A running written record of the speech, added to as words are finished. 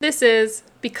This is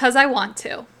Because I Want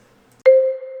to.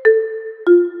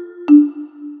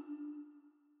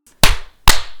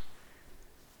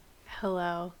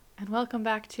 Hello, and welcome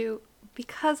back to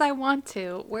Because I Want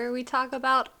to, where we talk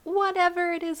about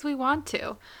whatever it is we want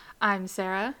to. I'm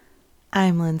Sarah.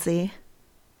 I'm Lindsay.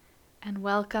 And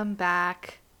welcome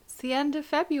back. It's the end of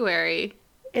February.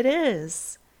 It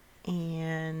is.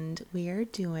 And we are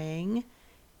doing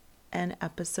an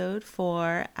episode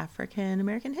for African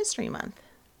American History Month.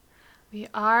 We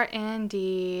are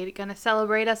indeed going to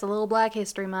celebrate us a little Black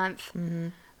History Month.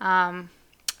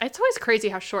 It's always crazy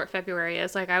how short February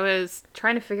is. Like, I was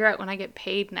trying to figure out when I get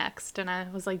paid next, and I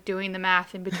was, like, doing the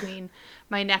math in between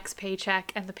my next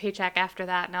paycheck and the paycheck after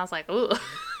that, and I was like, ooh.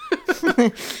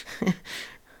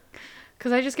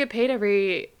 Because I just get paid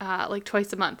every,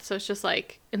 twice a month, so it's just,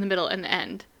 like, in the middle and the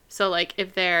end. So, like,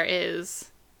 if there is,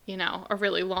 a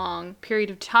really long period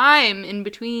of time in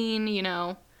between,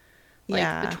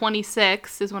 the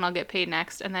 26th is when I'll get paid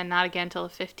next, and then not again till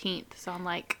the 15th. So I'm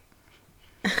like...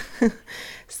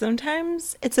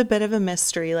 Sometimes it's a bit of a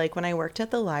mystery. Like when I worked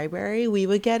at the library, we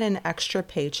would get an extra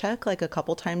paycheck like a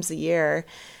couple times a year.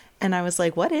 And I was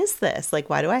like, what is this? Like,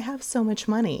 why do I have so much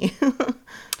money?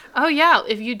 Oh, yeah.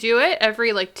 If you do it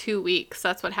every, 2 weeks,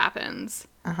 that's what happens.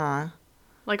 Uh-huh.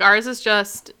 Like, ours is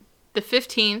just the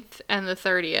 15th and the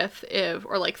 30th,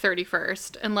 or,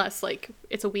 31st, unless,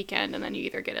 it's a weekend, and then you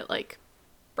either get it,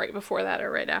 right before that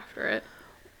or right after it.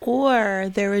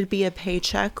 Or there would be a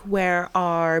paycheck where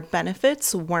our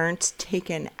benefits weren't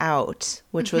taken out,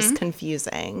 which was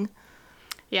confusing.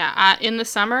 Yeah, in the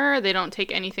summer, they don't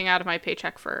take anything out of my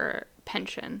paycheck for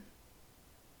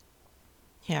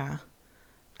Yeah.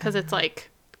 Because it's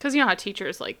because you know how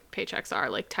teachers, paychecks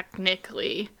are,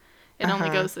 technically, it only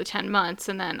goes the 10 months,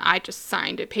 and then I just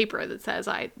signed a paper that says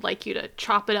I'd like you to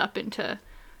chop it up into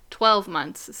 12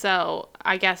 months. So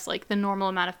I guess, the normal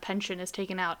amount of pension is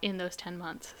taken out in those 10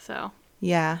 months, so.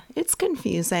 Yeah, it's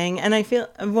confusing. And I feel,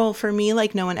 well, for me,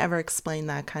 no one ever explained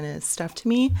that kind of stuff to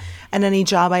me and any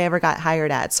job I ever got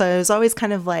hired at. So I was always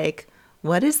kind of like,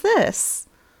 what is this?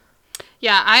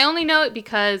 Yeah, I only know it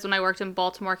because when I worked in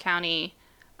Baltimore County,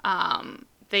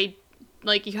 they,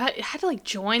 you had to,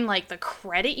 join, the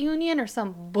credit union or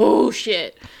some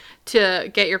bullshit to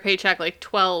get your paycheck,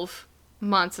 12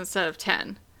 months instead of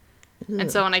 10.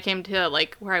 And so when I came to,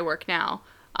 where I work now,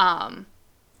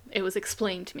 it was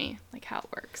explained to me, how it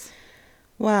works.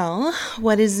 Well,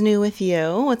 what is new with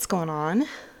you? What's going on?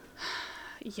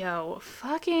 Yo,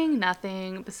 fucking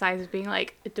nothing besides being,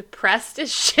 depressed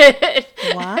as shit.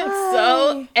 Why? I'm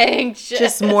so anxious.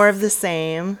 Just more of the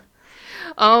same.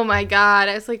 Oh my God.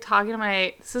 I was, talking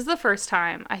to this is the first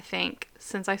time, I think,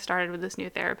 since I started with this new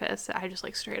therapist, that I just,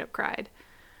 straight up cried.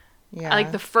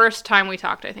 Yeah. The first time we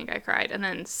talked, I think I cried. And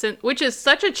then, which is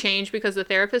such a change because the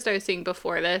therapist I was seeing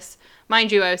before this,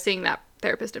 mind you, I was seeing that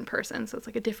therapist in person, so it's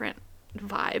a different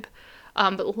vibe.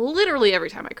 But literally every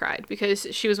time I cried because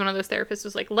she was one of those therapists who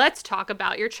was like, let's talk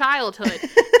about your childhood.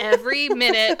 Every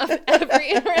minute of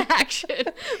every interaction,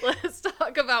 let's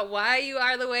talk about why you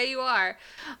are the way you are.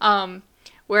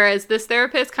 Whereas this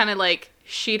therapist kind of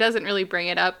she doesn't really bring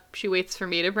it up. She waits for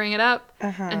me to bring it up.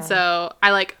 And so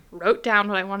I wrote down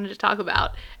what I wanted to talk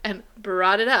about and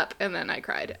brought it up. And then I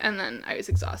cried. And then I was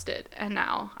exhausted. And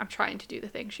now I'm trying to do the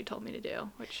thing she told me to do,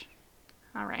 which,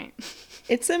 all right.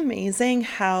 It's amazing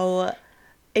how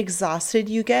exhausted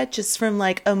you get just from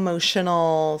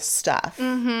emotional stuff.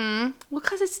 Mm-hmm. Well,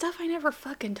 because it's stuff I never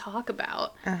fucking talk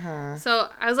about. So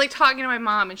I was talking to my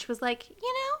mom and she was like,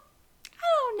 I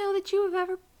don't know that you have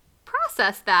ever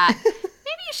processed that.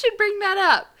 Maybe you should bring that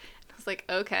up. I was like,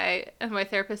 okay. And my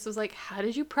therapist was like, how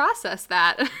did you process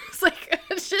that? I was like,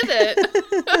 I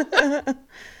didn't.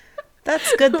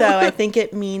 That's good, though. I think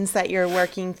it means that you're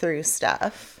working through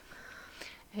stuff.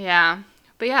 Yeah.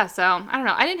 But yeah, so, I don't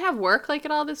know. I didn't have work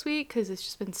at all this week because it's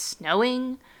just been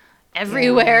snowing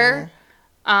everywhere.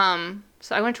 Yeah.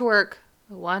 So I went to work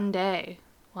one day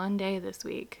this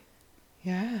week.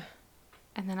 Yeah.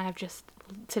 And then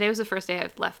today was the first day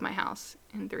I've left my house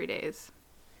in 3 days.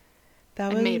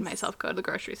 I made myself go to the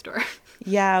grocery store.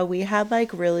 Yeah, we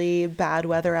had really bad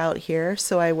weather out here,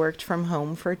 so I worked from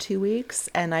home for 2 weeks,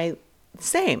 and I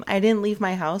didn't leave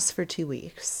my house for 2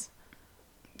 weeks.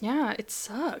 Yeah, it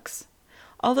sucks.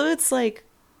 Although it's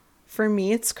for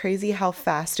me, it's crazy how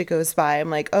fast it goes by. I'm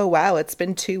like, oh wow, it's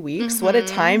been 2 weeks. Mm-hmm. What a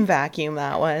time vacuum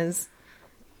that was.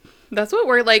 That's what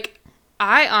we're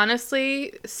I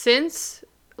honestly, since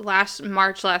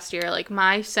March last year,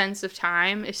 my sense of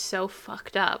time is so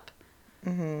fucked up.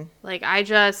 Mm-hmm.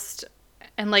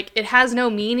 It has no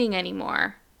meaning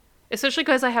anymore. Especially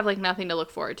because I have, nothing to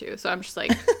look forward to. So I'm just,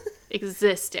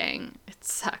 existing. It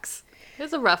sucks. It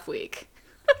was a rough week.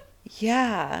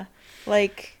 Yeah.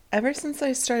 Like, ever since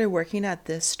I started working at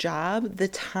this job, the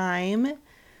time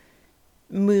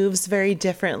moves very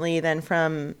differently than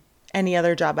from any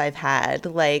other job I've had.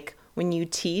 Like, when you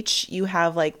teach, you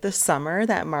have like the summer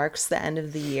that marks the end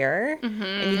of the year,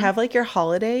 and you have like your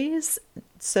holidays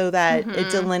so that it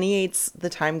delineates the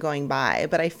time going by.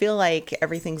 But I feel like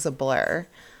everything's a blur.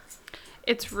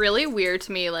 It's really weird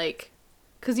to me, like,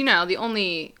 because, you know, the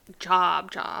only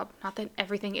job, not that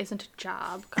everything isn't a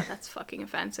job. God, that's fucking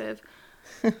offensive.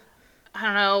 I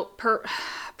don't know,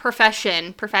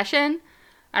 profession.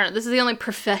 I don't know, this is the only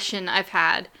profession I've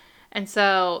had. And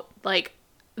so, like,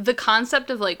 the concept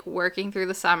of, like, working through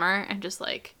the summer and just,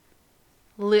 like,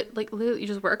 literally you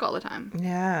just work all the time.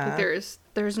 Yeah. Like,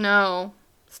 there's no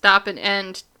stop and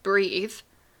end, breathe.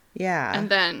 Yeah. And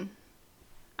then,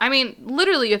 I mean,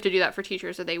 literally you have to do that for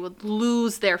teachers or they would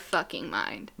lose their fucking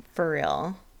mind. For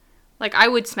real. Like, I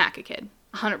would smack a kid,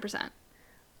 100%.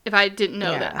 If I didn't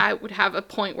know that Yeah. I would have a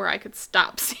point where I could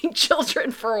stop seeing children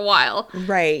for a while.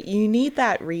 Right. You need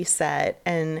that reset.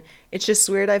 And it's just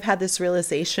weird. I've had this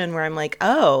realization where I'm like,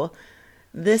 oh,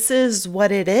 this is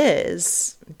what it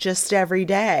is just every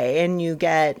day. And you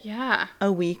get Yeah.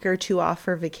 a week or two off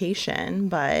for vacation.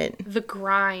 But The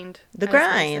grind. The as they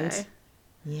grind. say.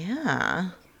 yeah,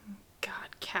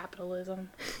 God, capitalism.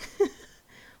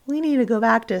 we need to go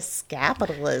back to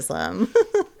scapitalism.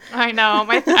 I know.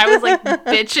 I was like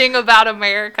bitching about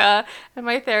America, and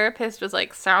my therapist was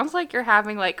like, "Sounds like you're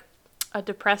having like a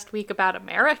depressed week about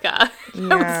America." I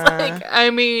Yeah. was like, I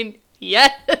mean,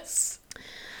 yes.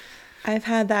 I've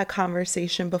had that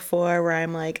conversation before where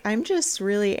I'm like, I'm just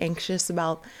really anxious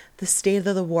about the state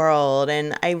of the world.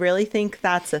 And I really think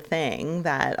that's a thing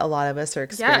that a lot of us are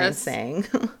experiencing.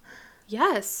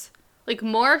 Yes. Like,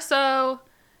 more so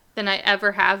than I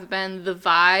ever have been. The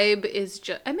vibe is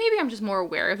just, and maybe I'm just more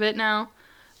aware of it now,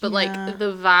 but Yeah. like,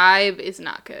 the vibe is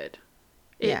not good.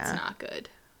 It's Yeah. not good.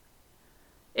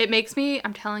 It makes me,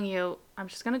 I'm telling you, I'm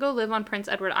just gonna go live on Prince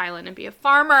Edward Island and be a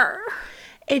farmer.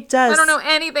 It does. I don't know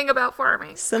anything about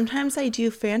farming. Sometimes I do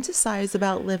fantasize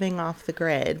about living off the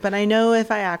grid, but I know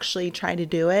if I actually try to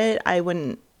do it,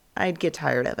 I'd get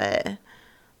tired of it.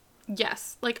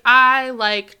 Yes. Like, I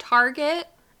like Target.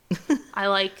 I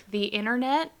like the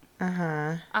internet.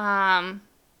 Uh-huh.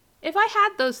 If I had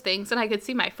those things and I could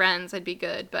see my friends, I'd be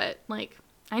good. But, like,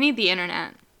 I need the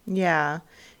internet. Yeah.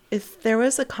 If there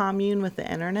was a commune with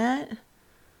the internet,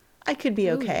 I could be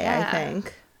okay, yeah. I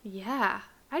think. Yeah.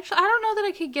 I don't know that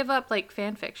I could give up, like,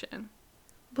 fan fiction.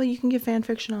 Well, you can get fan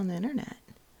fiction on the internet.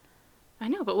 I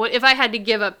know, but what if I had to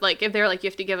give up, like, if they're like, you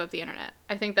have to give up the internet?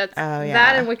 I think that's, Oh, yeah.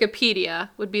 that and Wikipedia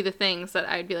would be the things that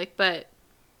I'd be like, but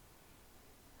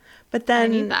But I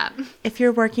then need that. if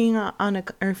you're working or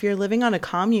if you're living on a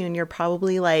commune, you're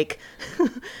probably like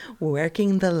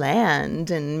working the land,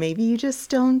 and maybe you just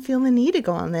don't feel the need to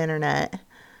go on the internet.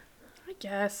 I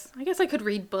guess I could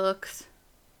read books.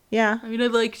 Yeah. I mean, I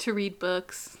like to read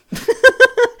books.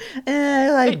 I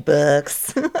like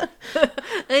books.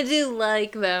 I do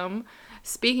like them.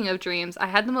 Speaking of dreams, I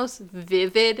had the most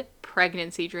vivid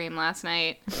pregnancy dream last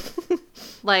night.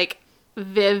 Like,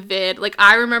 vivid. Like,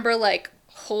 I remember, like,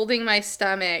 holding my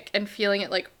stomach and feeling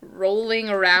it, like, rolling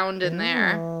around in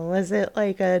there. Oh, was it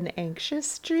like an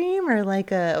anxious dream or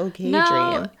like a okay No,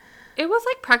 dream? it was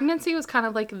like pregnancy was kind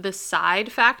of like the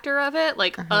side factor of it.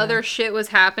 Like, other shit was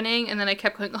happening, and then I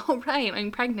kept going, oh, right,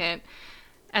 I'm pregnant.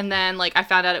 And then, like, I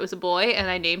found out it was a boy, and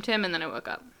I named him, and then I woke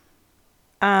up.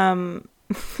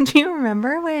 Do you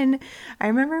remember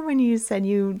when you said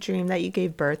you dreamed that you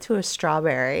gave birth to a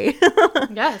strawberry?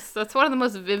 Yes, that's one of the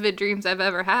most vivid dreams I've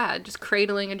ever had, just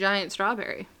cradling a giant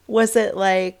strawberry. Was it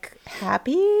like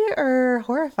happy or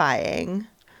horrifying?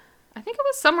 I think it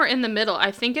was somewhere in the middle.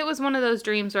 I think it was one of those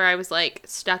dreams where I was, like,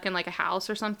 stuck in, like, a house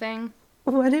or something.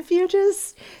 What if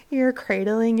you're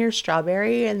cradling your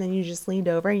strawberry and then you just leaned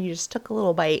over and you just took a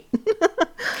little bite?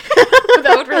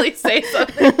 That would really say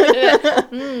something.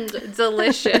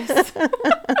 Delicious.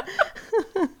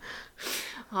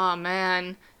 Oh,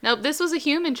 man. Nope, this was a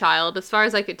human child, as far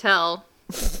as I could tell.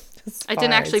 I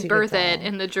didn't actually birth it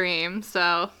in the dream,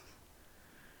 so...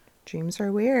 Dreams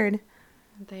are weird.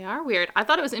 They are weird. I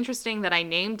thought it was interesting that I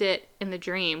named it in the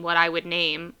dream what I would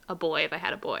name a boy if I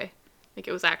had a boy. Like,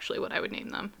 it was actually what I would name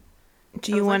them.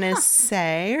 Do you want to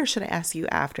say, or should I ask you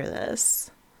after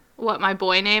this? What my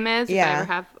boy name is? If I Yeah. ever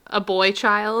have a boy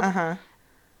child? Uh-huh.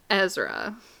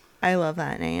 Ezra. I love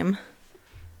that name.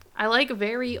 I like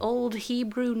very old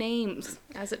Hebrew names,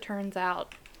 as it turns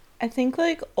out. I think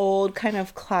like old kind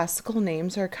of classical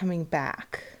names are coming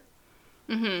back.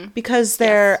 Mm-hmm. Because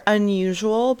they're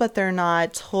unusual, but they're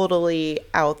not totally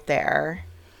out there.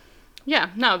 Yeah,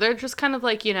 no, they're just kind of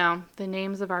like, the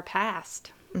names of our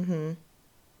past. Mm-hmm.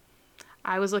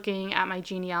 I was looking at my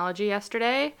genealogy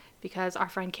yesterday because our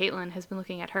friend Caitlin has been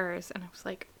looking at hers, and I was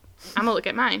like, I'm gonna look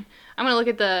at mine. I'm gonna look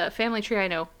at the family tree I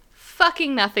know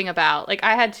fucking nothing about. Like,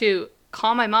 I had to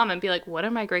call my mom and be like, what are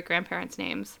my great-grandparents'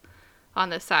 names on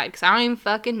this side? Because I don't even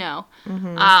fucking know.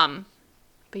 Mm-hmm.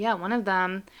 But yeah, one of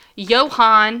them,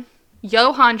 Johann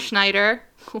Schneider.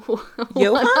 What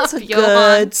Johann's up, a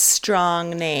Johann? good, strong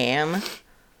name.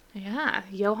 Yeah,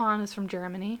 Johann is from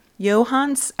Germany.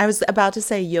 I was about to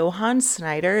say Johann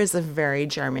Snyder is a very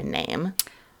German name.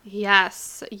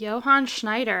 Yes, Johann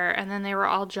Schneider, and then they were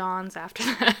all Johns after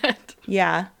that.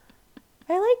 Yeah,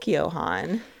 I like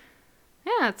Johann.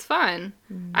 Yeah, it's fun.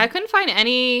 I couldn't find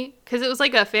any, because it was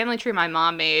like a family tree my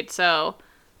mom made, so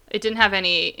it didn't have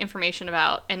any information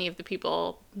about any of the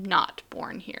people not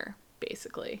born here,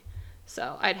 basically.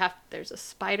 So there's a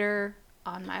spider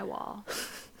on my wall.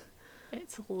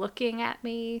 It's looking at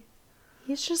me.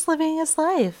 He's just living his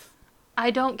life. I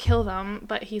don't kill them,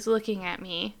 but he's looking at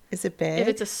me. Is it big? If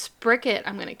it's a spricket,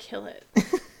 I'm going to kill it.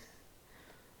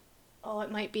 Oh,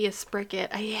 it might be a spricket.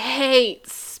 I hate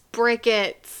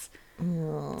sprickets.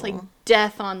 Oh. It's like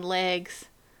death on legs.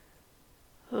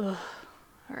 Ugh.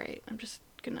 All right, I'm just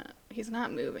gonna... He's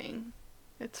not moving.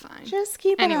 It's fine. Just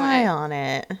keep an eye on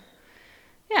it.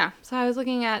 Yeah, so I was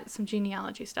looking at some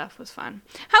genealogy stuff. It was fun.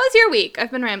 How was your week?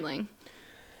 I've been rambling.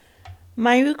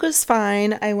 My week was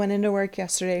fine. I went into work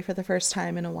yesterday for the first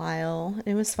time in a while.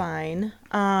 It was fine.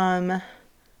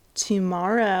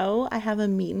 Tomorrow I have a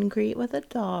meet and greet with a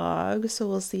dog, so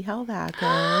we'll see how that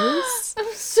goes.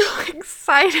 I'm so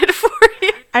excited for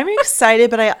you. I'm excited,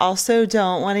 but I also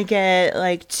don't want to get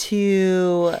like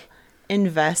too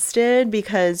invested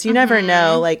because you never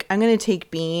know. Like, I'm going to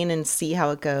take Bean and see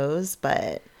how it goes,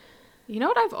 but You know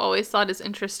what I've always thought is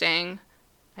interesting?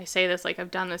 I say this like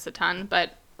I've done this a ton,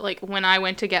 but like when I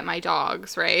went to get my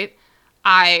dogs, right?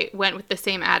 I went with the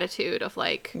same attitude of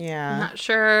like, Yeah. I'm not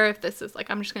sure if this is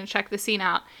like, I'm just going to check the scene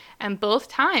out. And both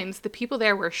times the people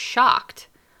there were shocked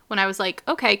when I was like,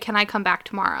 okay, can I come back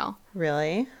tomorrow?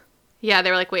 really? Yeah,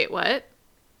 they were like, wait, what?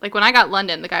 Like when I got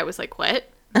London, the guy was like, what?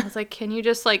 I was like, can you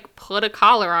just like put a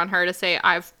collar on her to say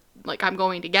I'm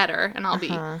going to get her and I'll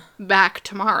be back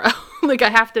tomorrow. Like I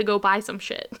have to go buy some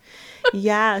shit.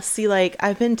 Yeah, see, like,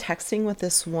 I've been texting with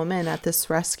this woman at this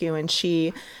rescue, and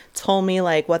she told me,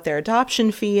 like, what their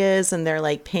adoption fee is and their,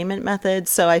 like, payment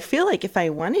methods. So I feel like if I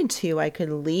wanted to, I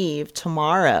could leave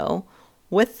tomorrow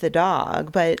with the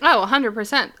dog, but Oh,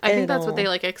 100%. I think that's what they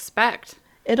like expect.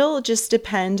 it'll just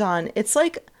depend on, it's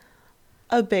like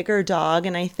a bigger dog,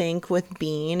 and I think with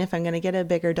Bean, if I'm going to get a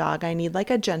bigger dog, I need, like,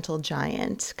 a gentle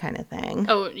giant kind of thing.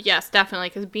 Oh, yes, definitely,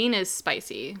 because Bean is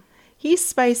spicy. He's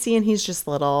spicy, and he's just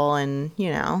little, and,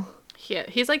 you know.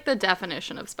 He's like the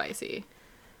definition of spicy.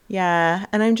 Yeah,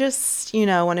 and I'm just,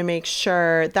 want to make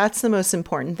sure that's the most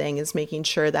important thing is making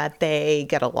sure that they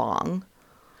get along.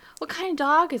 What kind of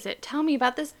dog is it? Tell me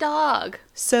about this dog.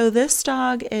 So this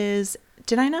dog is,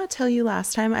 did I not tell you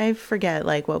last time? I forget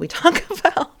like what we talk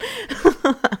about.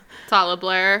 It's all a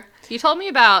blur. You told me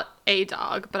about a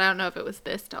dog, but I don't know if it was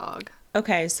this dog.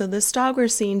 Okay, so this dog we're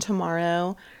seeing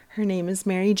tomorrow, her name is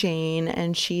Mary Jane,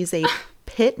 and she's a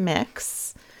pit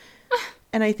mix.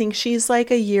 And I think she's like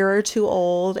a year or two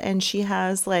old, and she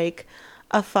has like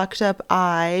a fucked up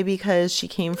eye because she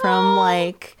came from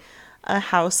like a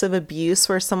house of abuse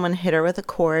where someone hit her with a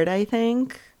cord, I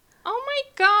think. Oh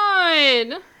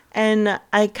my god. And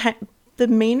the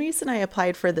main reason I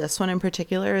applied for this one in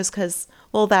particular is because,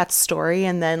 well, that story,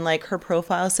 and then like her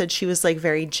profile said she was like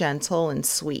very gentle and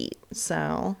sweet.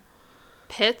 So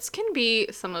Pits can be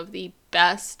some of the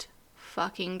best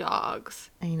fucking dogs.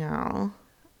 I know.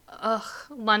 Ugh.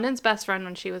 London's best friend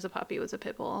when she was a puppy was a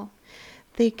pit bull.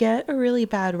 They get a really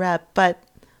bad rep, but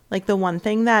like the one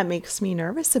thing that makes me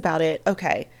nervous about it,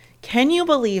 okay, can you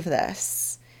believe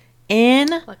this? In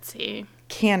Let's see.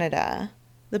 Canada,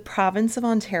 the province of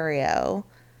Ontario,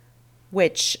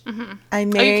 which I Oh, you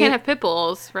married. can't have pit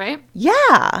bulls, right?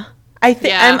 Yeah. I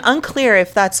think Yeah. I'm unclear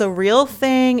if that's a real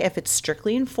thing, if it's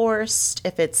strictly enforced,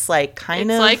 if it's like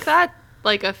kind It's of like that,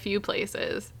 like a few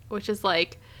places, which is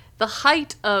like the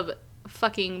height of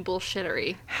fucking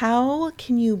bullshittery. How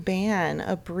can you ban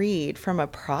a breed from a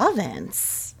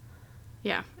province?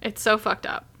 Yeah, it's so fucked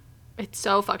up. It's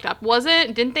so fucked up.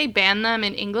 Didn't they ban them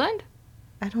in England?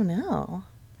 I don't know.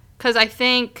 Because I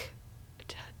think,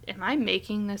 am I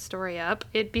making this story up?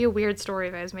 It'd be a weird story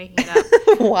if I was making it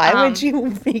up. Why would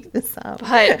you make this up?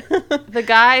 But the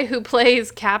guy who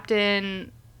plays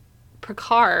Captain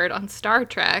Picard on Star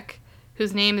Trek,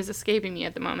 whose name is escaping me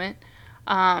at the moment,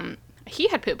 he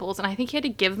had pit bulls, and I think he had to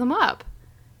give them up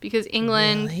because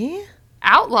England Really?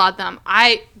 outlawed them.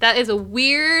 That is a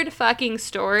weird fucking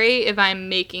story if I'm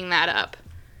making that up.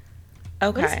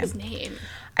 What is Okay. his name?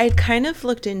 I kind of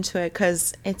looked into it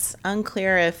because it's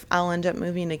unclear if I'll end up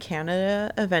moving to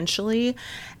Canada eventually.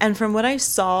 And from what I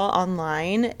saw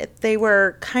online, it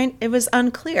was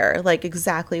unclear, like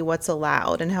exactly what's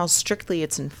allowed and how strictly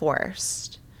it's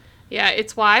enforced. Yeah,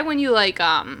 it's why when you like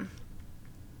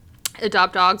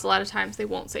adopt dogs, a lot of times they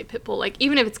won't say pit bull. Like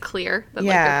even if it's clear that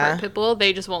like they're part pit bull,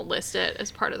 they just won't list it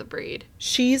as part of the breed.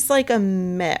 She's like a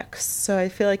mix, so I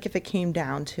feel like if it came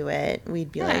down to it,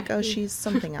 we'd be like, oh, she's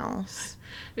something else.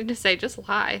 And to say just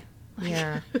lie.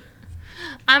 Yeah.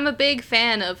 I'm a big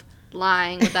fan of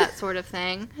lying with that sort of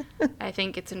thing. I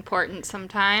think it's important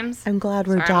sometimes. I'm glad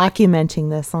we're documenting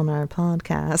this on our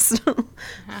podcast.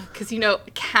 Because,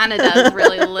 Canada is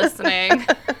really listening.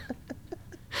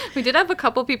 We did have a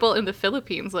couple people in the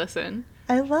Philippines listen.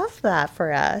 I love that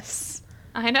for us.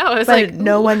 I know. It's but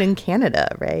no one in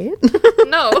Canada, right?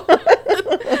 No.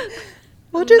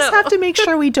 We'll just have to make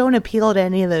sure we don't appeal to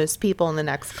any of those people in the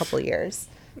next couple years.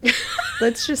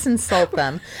 Let's just insult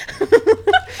them.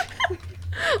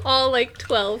 All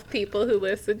 12 people who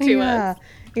listen to us.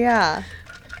 Yeah.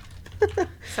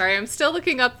 Sorry, I'm still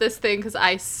looking up this thing because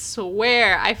I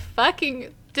swear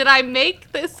did I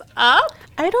make this up?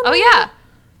 I don't know. Oh, yeah.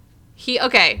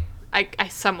 I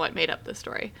somewhat made up this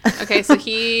story. Okay, so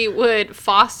he would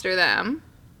foster them.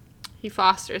 He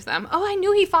fosters them. Oh, I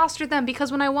knew he fostered them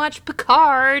because when I watched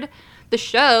Picard, the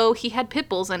show, he had pit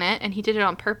bulls in it, and he did it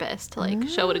on purpose to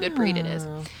show what a good breed it is.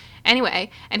 Anyway,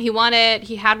 and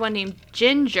he had one named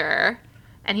Ginger,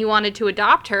 and he wanted to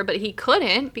adopt her, but he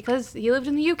couldn't because he lived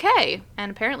in the UK.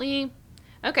 And apparently,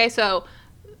 okay, so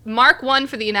Mark won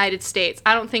for the United States.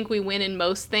 I don't think we win in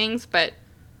most things, but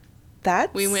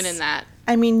we win in that.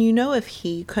 I mean, if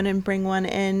he couldn't bring one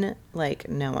in,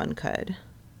 no one could.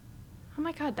 Oh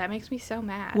my god, that makes me so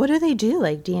mad. What do they do?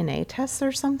 Like DNA tests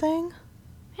or something?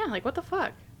 Yeah, what the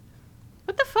fuck?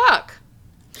 What the fuck?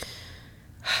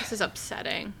 This is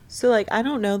upsetting. So, I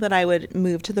don't know that I would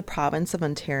move to the province of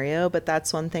Ontario, but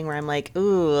that's one thing where I'm like,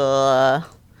 ooh.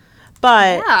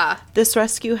 But this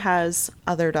rescue has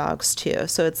other dogs too.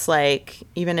 So it's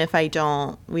even if we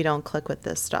don't click with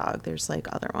this dog, there's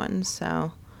other ones.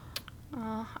 So.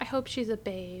 Oh, I hope she's a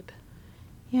babe.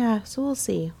 Yeah, so we'll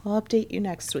see. We'll update you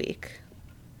next week.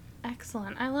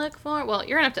 Excellent. I look forward. Well,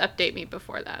 you're going to have to update me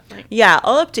before that. Yeah,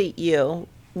 I'll update you.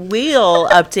 We'll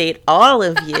update all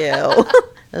of you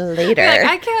later.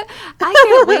 I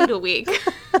can't wait a week.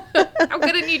 I'm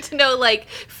going to need to know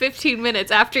 15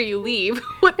 minutes after you leave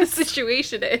what the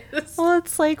situation is. Well,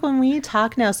 it's when we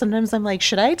talk now, sometimes I'm like,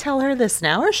 should I tell her this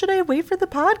now or should I wait for the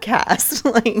podcast?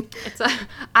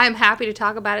 I'm happy to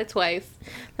talk about it twice.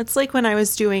 That's when I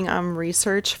was doing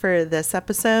research for this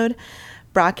episode.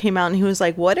 Brock came out and he was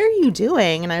like, what are you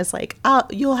doing? And I was like, oh,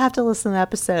 you'll have to listen to the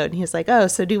episode. And he was like, oh,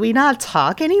 so do we not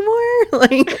talk anymore?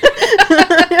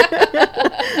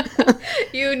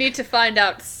 You need to find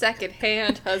out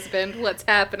secondhand, husband, what's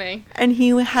happening. And he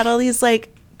had all these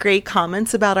great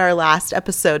comments about our last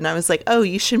episode. And I was like, oh,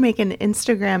 you should make an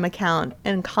Instagram account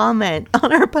and comment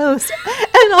on our post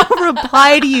and I'll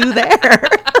reply to you there.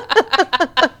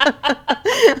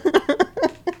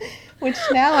 Which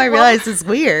now I realize is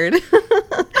weird.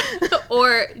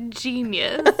 Or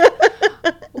genius.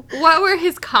 What were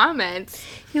his comments?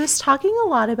 He was talking a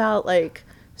lot about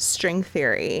string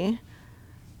theory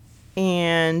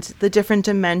and the different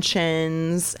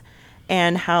dimensions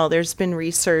and how there's been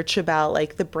research about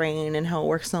the brain and how it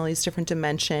works in all these different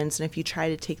dimensions. And if you try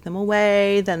to take them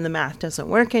away, then the math doesn't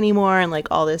work anymore and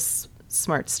all this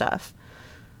smart stuff.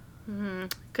 Mm-hmm.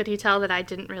 Could he tell that I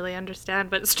didn't really understand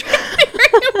what string theory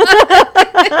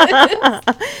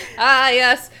was?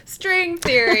 Yes, string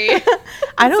theory.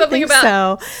 I don't think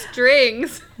so.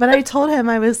 Strings. But I told him,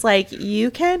 I was like,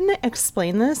 you can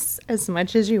explain this as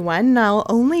much as you want, and I'll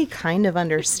only kind of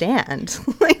understand.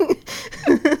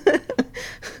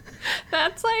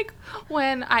 That's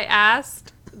when I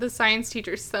asked the science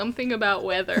teacher something about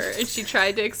weather, and she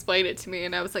tried to explain it to me,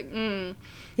 and I was like,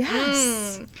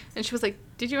 yes. And she was like,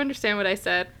 did you understand what I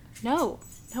said? No,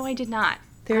 I did not.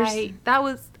 I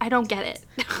don't get it.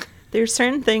 There's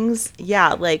certain things,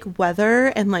 weather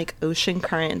and ocean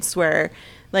currents where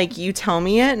you tell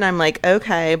me it and I'm like,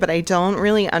 okay, but I don't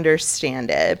really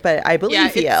understand it, but I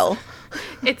believe you.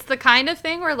 It's the kind of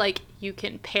thing where you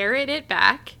can parrot it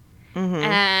back. Mm-hmm.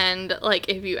 And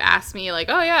if you ask me oh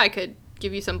yeah, I could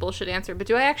give you some bullshit answer, but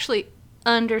do I actually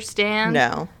understand?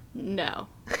 No,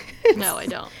 I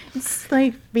don't. It's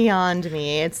beyond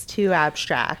me. It's too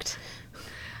abstract.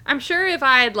 I'm sure if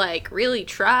I had really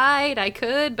tried, I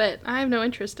could, but I have no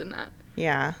interest in that.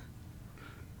 Yeah.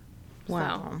 So.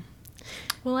 Wow.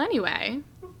 Well, anyway,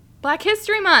 Black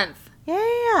History Month.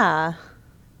 Yeah.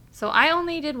 So I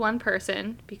only did one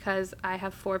person because I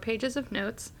have 4 pages of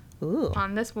notes Ooh.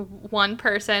 on this one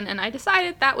person, and I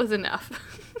decided that was enough.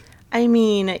 I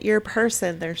mean, your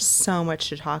person, there's so much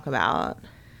to talk about.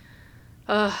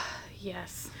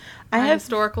 Yes. I My have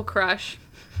historical crush.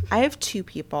 I have 2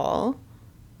 people.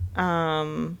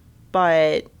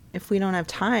 But if we don't have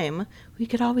time, we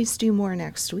could always do more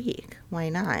next week. Why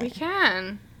not? We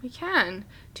can. We can.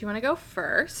 Do you want to go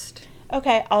first?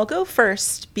 Okay, I'll go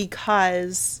first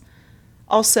because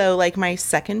also, like, my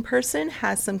second person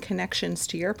has some connections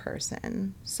to your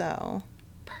person. So,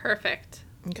 Perfect.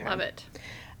 Okay. Love it.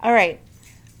 all right.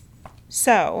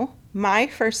 So, my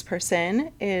first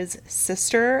person is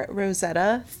Sister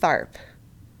Rosetta Tharpe.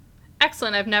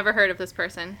 Excellent. I've never heard of this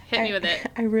person. Hit me with it.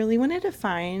 I really wanted to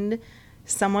find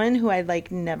someone who I'd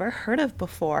like never heard of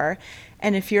before.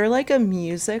 And if you're like a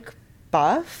music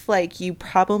buff, like you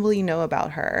probably know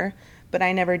about her, but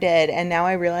I never did. And now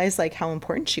I realize like how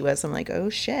important she was. I'm like, oh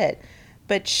shit.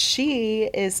 But she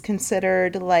is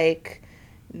considered like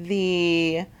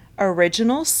the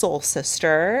original soul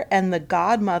sister and the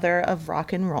godmother of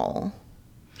rock and roll.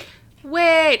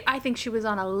 Wait, I think she was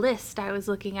on a list I was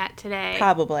looking at today.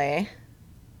 Probably.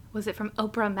 Was it from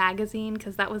Oprah Magazine?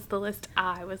 Because that was the list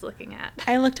I was looking at.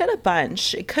 I looked at a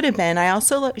bunch. It could have been. I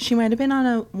also she might have been on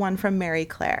a one from Mary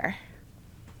Claire.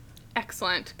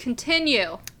 Excellent.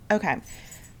 Continue. Okay.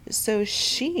 So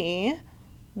she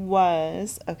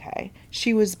was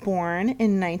born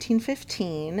in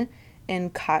 1915 in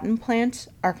Cotton Plant,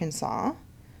 Arkansas,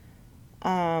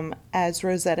 as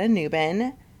Rosetta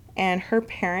Newman, and her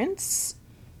parents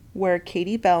were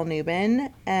Katie Bell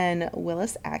Newman and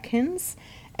Willis Atkins,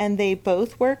 and they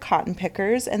both were cotton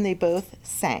pickers, and they both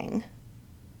sang.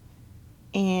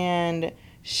 And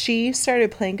she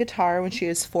started playing guitar when she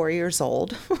was 4 years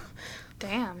old.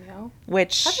 Damn, yo.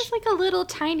 Which, How does like a little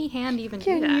tiny hand even do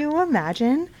can that? you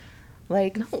imagine?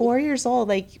 Like, 4 years old,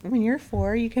 like, when you're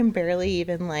 4, you can barely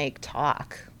even, like,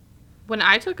 talk. When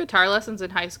I took guitar lessons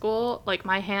in high school, like,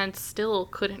 my hand still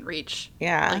couldn't reach.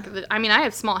 Yeah. Like, I mean, I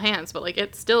have small hands, but, like,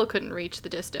 it still couldn't reach the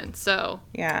distance. So,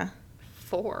 Yeah.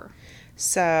 4.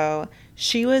 So,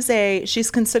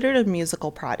 she's considered a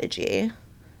musical prodigy.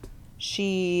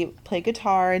 She played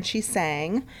guitar and she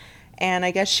sang. And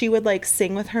I guess she would like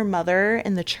sing with her mother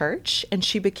in the church. And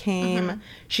she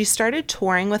started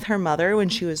touring with her mother when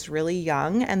she was really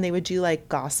young. And they would do like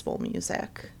gospel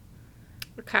music.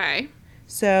 Okay.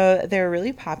 So they were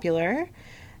really popular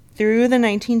through the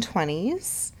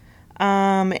 1920s.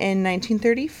 In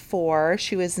 1934,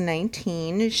 she was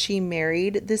 19. She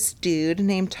married this dude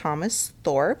named Thomas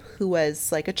Thorpe, who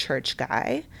was like a church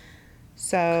guy.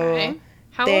 So Okay.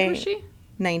 How old was she?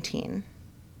 19.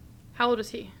 How old was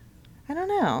he? I don't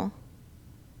know.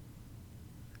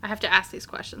 I have to ask these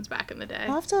questions back in the day.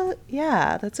 I'll have to,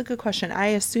 yeah, that's a good question. I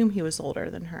assume he was older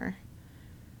than her.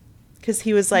 Because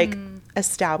he was like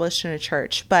established in a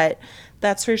church. But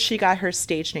that's where she got her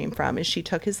stage name from, is she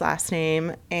took his last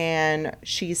name and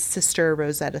she's Sister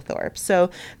Rosetta Thorpe. So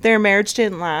their marriage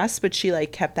didn't last, but she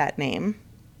like kept that name.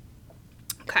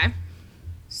 Okay.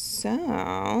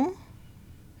 So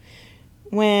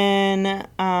when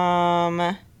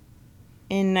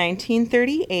in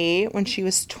 1938, when she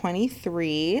was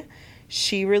 23,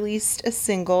 she released a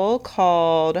single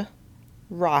called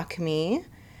Rock Me.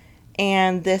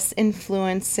 And this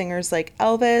influenced singers like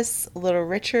Elvis, Little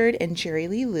Richard, and Jerry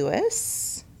Lee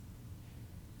Lewis.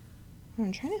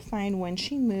 I'm trying to find when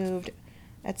she moved.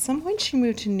 At some point, she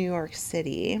moved to New York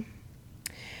City.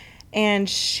 And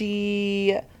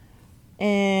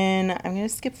I'm going to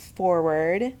skip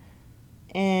forward.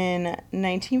 In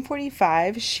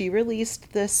 1945, she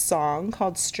released this song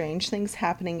called Strange Things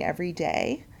Happening Every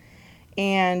Day.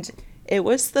 And it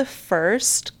was the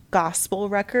first gospel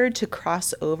record to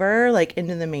cross over like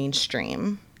into the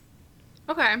mainstream.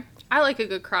 Okay. I like a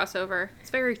good crossover. It's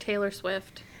very Taylor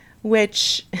Swift.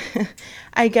 Which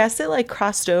I guess it like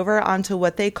crossed over onto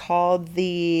what they called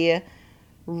the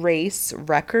Race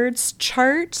Records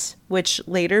chart, which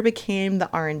later became the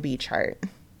R&B chart.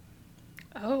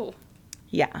 Oh.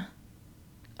 Yeah.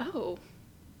 Oh.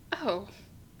 I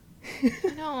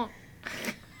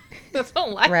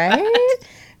don't like Right? that.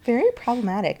 Very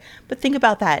problematic. But think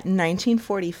about that.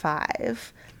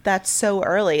 1945. That's so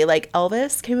early. Like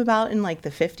Elvis came about in like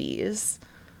the 50s.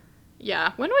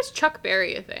 Yeah. When was Chuck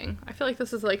Berry a thing? I feel like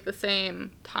this is like the same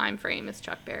time frame as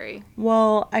Chuck Berry.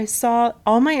 Well, I saw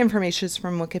all my information is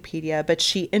from Wikipedia, but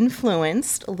she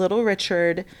influenced Little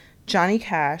Richard, Johnny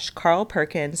Cash, Carl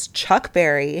Perkins, Chuck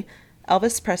Berry,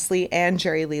 Elvis Presley and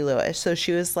Jerry Lee Lewis. So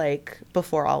she was like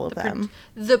before all of them.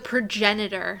 The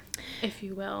progenitor, if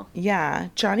you will. Yeah.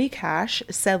 Johnny Cash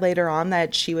said later on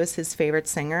that she was his favorite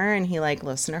singer and he like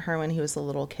listened to her when he was a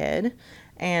little kid.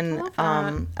 And I love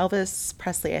that. Elvis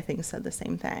Presley, I think, said the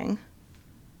same thing.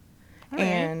 All right.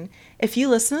 And if you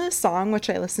listen to the song, which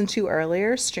I listened to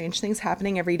earlier, Strange Things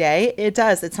Happening Every Day, it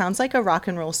does. It sounds like a rock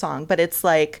and roll song, but it's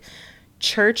like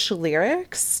church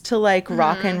lyrics to like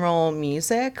rock and roll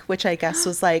music, which I guess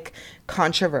was like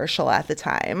controversial at the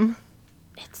time.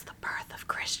 It's the birth of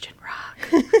Christian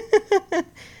rock.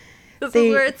 This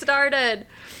is where it started.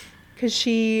 Because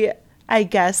she, I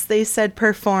guess they said,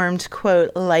 performed,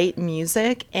 quote, light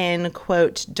music in,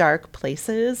 quote, dark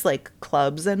places, like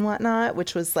clubs and whatnot,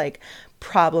 which was like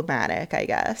problematic, I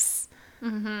guess.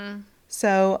 Mm-hmm.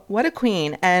 So, what a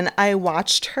queen. And I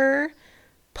watched her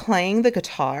playing the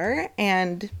guitar,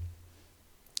 and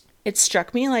it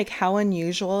struck me like how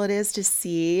unusual it is to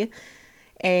see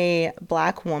a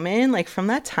Black woman, like from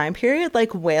that time period,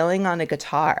 like wailing on a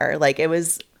guitar. Like, it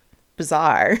was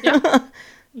bizarre. Yeah.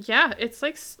 Yeah, it's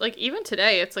like even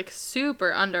today, it's like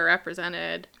super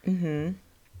underrepresented.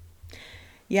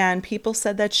 Yeah, and people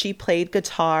said that she played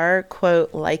guitar,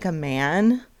 quote, like a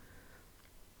man.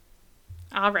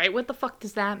 All right, what the fuck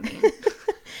does that mean?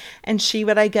 And she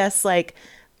would, I guess, like,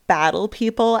 battle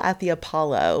people at the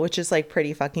Apollo, which is, like,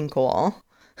 pretty fucking cool.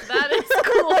 That is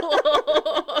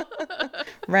cool.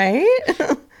 Right?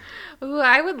 Ooh,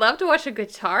 I would love to watch a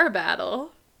guitar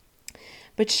battle.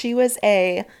 But she was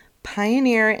a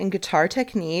pioneer in guitar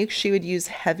technique. She would use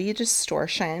heavy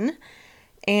distortion.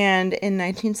 And in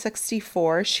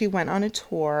 1964, she went on a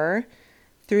tour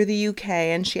through the UK,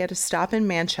 and she had to stop in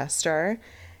Manchester.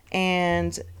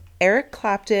 And Eric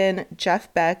Clapton,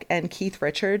 Jeff Beck, and Keith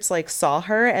Richards like saw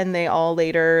her, and they all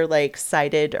later like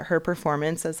cited her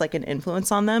performance as like an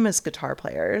influence on them as guitar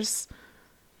players.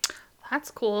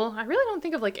 That's cool. I really don't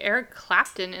think of like Eric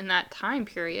Clapton in that time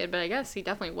period, but I guess he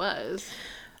definitely was.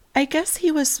 I guess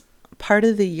he was part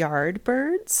of the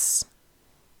Yardbirds,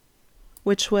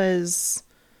 which was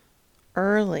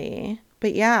early.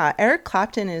 But yeah, Eric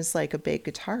Clapton is like a big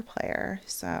guitar player.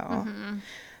 So,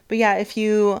 but yeah, if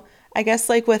you, I guess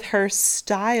like with her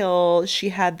style, she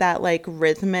had that like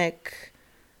rhythmic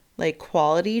like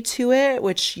quality to it,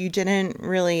 which you didn't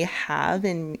really have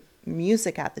in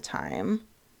music at the time.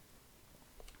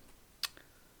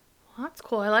 Well, that's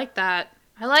cool. I like that.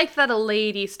 I like that a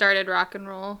lady started rock and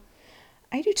roll.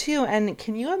 I do too. And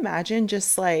can you imagine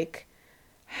just like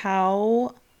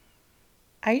how,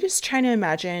 I just trying to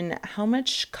imagine how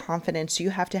much confidence you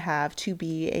have to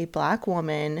be a Black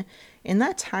woman in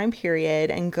that time period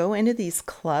and go into these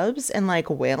clubs and like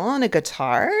wail on a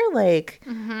guitar? Like,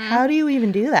 how do you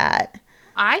even do that?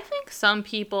 I think some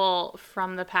people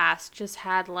from the past just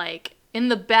had like, in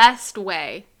the best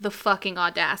way, the fucking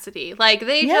audacity. Like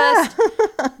they just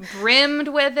brimmed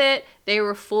with it. They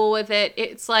were full with it.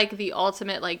 It's like the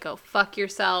ultimate like go fuck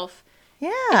yourself.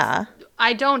 Yeah.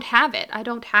 I don't have it. I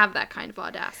don't have that kind of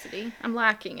audacity. I'm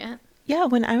lacking it. Yeah,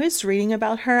 when I was reading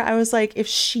about her, I was like, if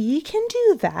she can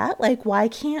do that, like, why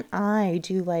can't I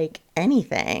do, like,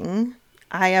 anything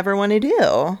I ever want to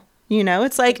do? You know,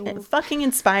 it's, like, fucking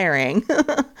inspiring.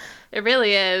 It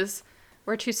really is.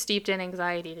 We're too steeped in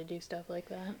anxiety to do stuff like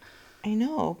that. I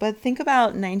know, but think about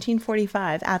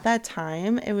 1945. At that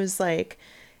time, it was, like,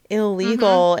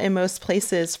 illegal in most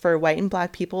places for white and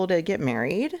Black people to get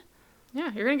married.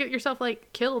 Yeah, you're going to get yourself,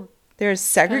 like, killed. There's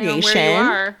segregation. Where you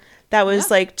are. That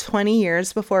was like 20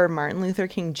 years before Martin Luther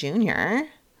King Jr.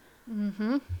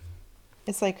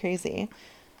 It's like crazy.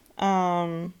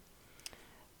 But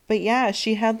yeah,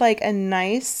 she had like a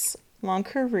nice long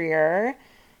career.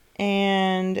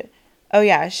 And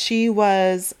she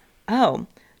was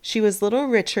Little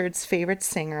Richard's favorite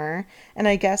singer. And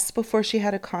I guess before she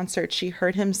had a concert, she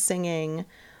heard him singing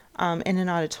in an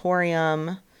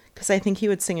auditorium, because I think he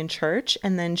would sing in church.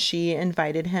 And then she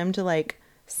invited him to like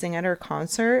sing at her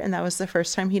concert, and that was the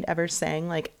first time he'd ever sang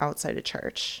like outside of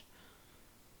church.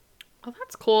 Oh,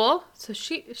 that's cool. So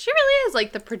she really is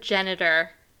like the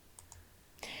progenitor.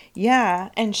 Yeah,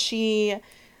 and she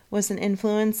was an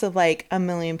influence of like a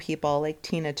million people, like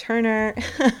Tina Turner,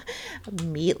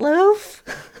 Meatloaf,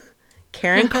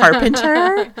 Karen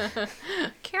Carpenter.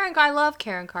 I love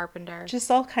Karen Carpenter.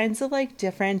 Just all kinds of like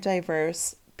different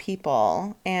diverse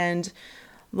people. And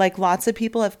like lots of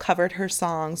people have covered her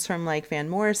songs, from like Van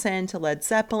Morrison to Led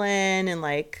Zeppelin, and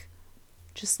like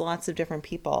just lots of different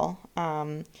people.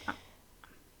 But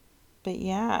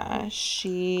yeah,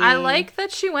 I like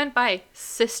that she went by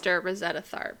Sister Rosetta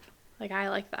Tharpe. Like, I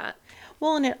like that.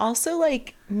 Well, and it also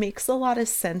like makes a lot of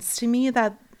sense to me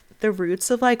that the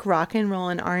roots of like rock and roll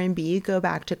and R&B go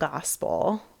back to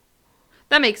gospel.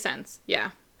 That makes sense.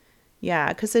 Yeah. Yeah,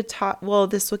 because this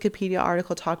Wikipedia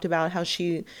article talked about how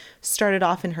she started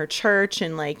off in her church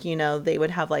and like, they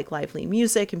would have like lively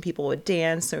music and people would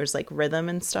dance. There was like rhythm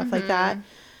and stuff like that.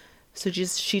 So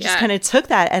she just kind of took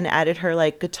that and added her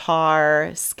like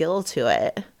guitar skill to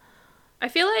it. I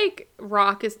feel like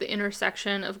rock is the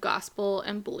intersection of gospel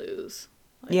and blues.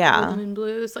 Like Yeah. rhythm and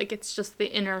blues. Like it's just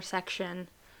the intersection.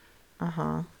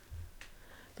 Uh-huh.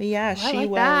 But yeah, Well, I she like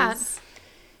was that.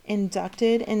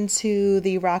 inducted into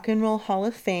the Rock and Roll Hall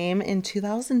of Fame in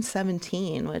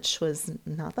 2017, which was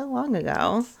not that long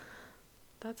ago.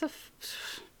 That's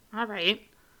all right.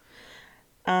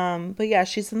 But yeah,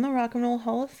 she's in the Rock and Roll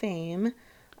Hall of Fame.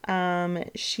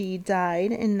 She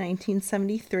died in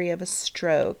 1973 of a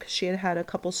stroke. She had had a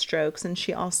couple strokes, and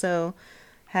she also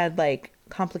had like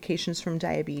complications from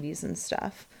diabetes and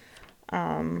stuff.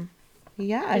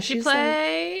 Yeah, Did she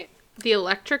play the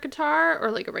electric guitar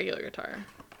or like a regular guitar?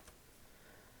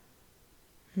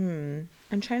 I'm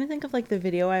trying to think of like the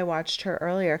video I watched her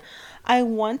earlier. I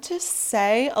want to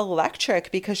say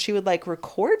electric because she would like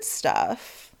record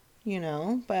stuff,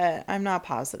 but I'm not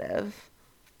positive.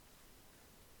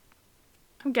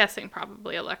 I'm guessing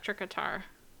probably electric guitar,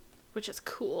 which is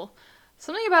cool.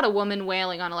 Something about a woman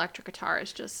wailing on electric guitar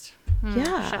is just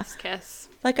chef's kiss.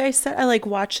 Like I said, I like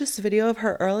watched this video of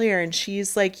her earlier and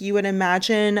she's like, you would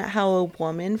imagine how a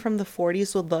woman from the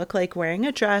 40s would look like wearing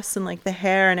a dress and like the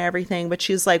hair and everything, but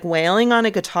she's like wailing on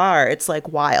a guitar. It's like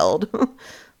wild.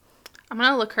 I'm going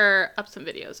to look her up some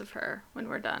videos of her when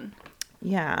we're done.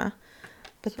 Yeah.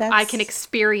 But I can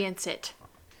experience it.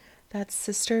 That's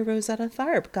Sister Rosetta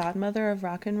Tharpe, godmother of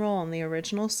rock and roll and the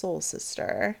original Soul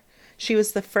Sister. She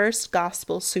was the first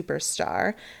gospel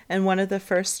superstar and one of the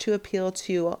first to appeal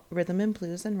to rhythm and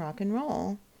blues and rock and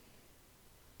roll.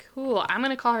 Cool. I'm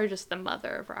going to call her just the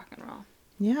mother of rock and roll.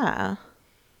 Yeah.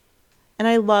 And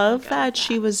I love that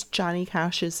she was Johnny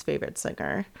Cash's favorite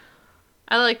singer.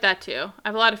 I like that too. I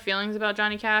have a lot of feelings about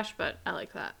Johnny Cash, but I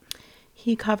like that.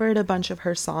 He covered a bunch of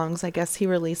her songs. I guess he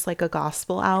released like a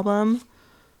gospel album.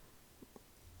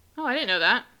 Oh, I didn't know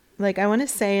that. Like I want to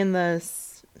say in the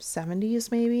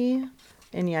 70s maybe.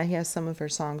 And yeah, he has some of her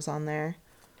songs on there.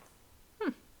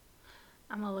 I'm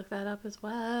going to look that up as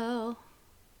well.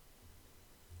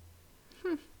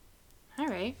 All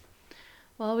right.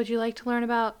 Well, would you like to learn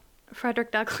about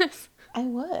Frederick Douglass? I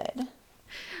would.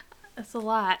 That's a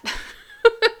lot.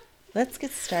 Let's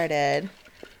get started.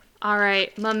 All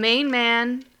right. My main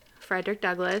man, Frederick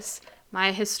Douglass,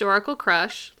 my historical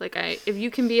crush. If you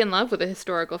can be in love with a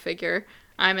historical figure,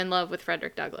 I'm in love with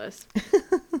Frederick Douglass.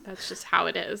 That's just how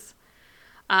it is.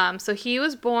 So he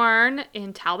was born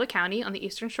in Talbot County on the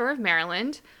eastern shore of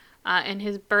Maryland, and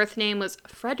his birth name was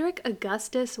Frederick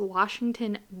Augustus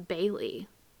Washington Bailey,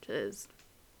 which is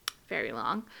very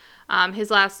long.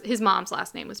 His mom's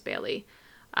last name was Bailey,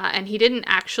 and he didn't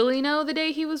actually know the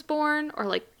day he was born or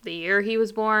like the year he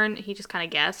was born. He just kind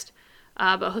of guessed.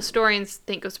 But historians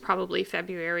think it was probably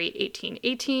February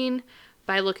 1818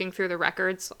 by looking through the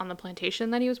records on the plantation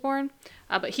that he was born.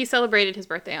 But he celebrated his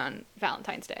birthday on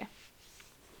Valentine's Day.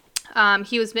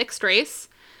 He was mixed race,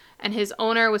 and his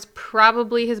owner was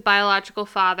probably his biological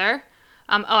father.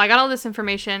 I got all this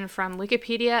information from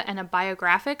Wikipedia and a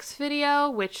biographics video,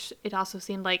 which it also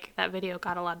seemed like that video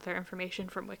got a lot of their information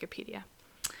from Wikipedia.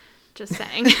 Just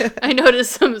saying. I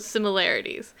noticed some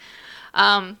similarities.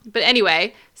 But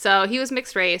anyway, so he was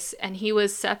mixed race, and he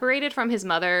was separated from his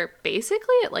mother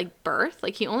basically at like birth.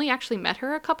 Like he only actually met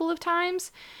her a couple of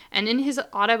times. And in his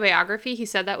autobiography, he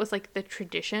said that was like the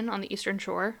tradition on the Eastern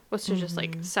Shore was to just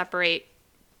like separate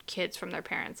kids from their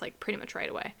parents like pretty much right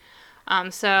away.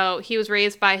 So he was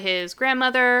raised by his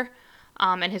grandmother,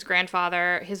 and his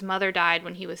grandfather. His mother died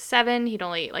when he was 7. He'd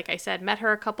only, like I said, met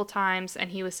her a couple times,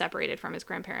 and he was separated from his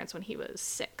grandparents when he was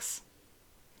 6.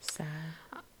 Sad.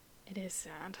 It is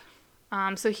sad.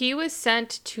 So he was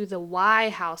sent to the Y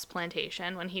House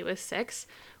plantation when he was 6,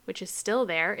 which is still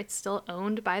there. It's still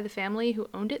owned by the family who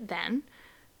owned it then,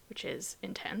 which is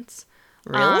intense.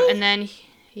 Really? And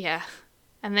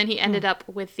then he ended up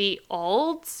with the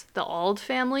Auld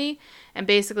family, and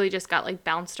basically just got like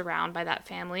bounced around by that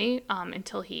family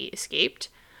until he escaped.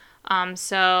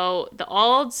 So the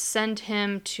Aulds send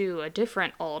him to a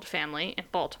different Auld family in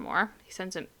Baltimore. He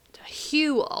sends him to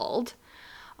Hugh Auld.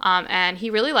 And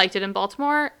he really liked it in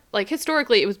Baltimore. Like,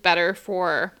 historically, it was better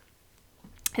for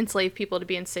enslaved people to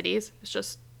be in cities. It's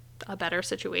just a better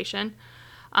situation.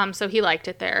 So he liked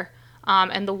it there.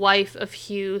 And the wife of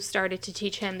Hugh started to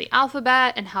teach him the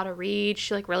alphabet and how to read.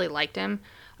 She like really liked him.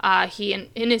 He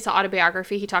in his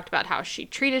autobiography, he talked about how she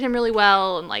treated him really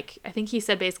well, and like I think he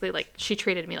said basically like she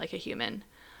treated me like a human.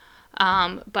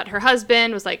 But her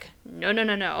husband was like, no, no,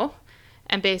 no, no,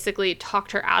 and basically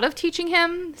talked her out of teaching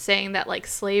him, saying that like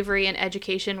slavery and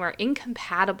education were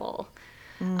incompatible.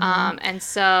 And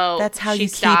so That's how she you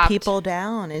stopped. keep people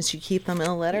down, is you keep them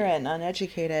illiterate and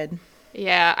uneducated.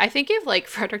 Yeah, I think if like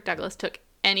Frederick Douglass took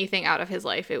anything out of his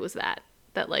life, it was that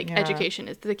like Yeah. education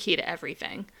is the key to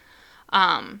everything.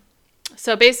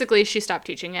 So basically she stopped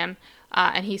teaching him,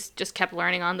 and he just kept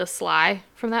learning on the sly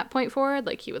from that point forward.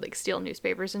 Like he would like steal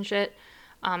newspapers and shit,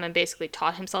 and basically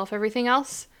taught himself everything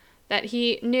else that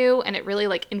he knew, and it really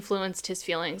like influenced his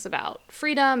feelings about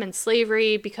freedom and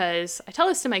slavery, because I tell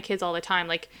this to my kids all the time,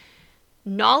 like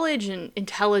knowledge and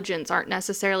intelligence aren't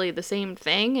necessarily the same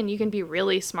thing, and you can be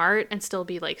really smart and still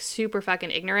be like super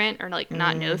fucking ignorant or like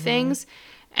not know things.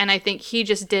 And I think he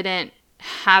just didn't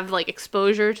have like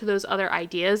exposure to those other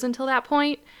ideas until that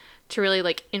point to really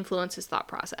like influence his thought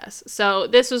process. So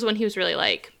this was when he was really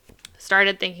like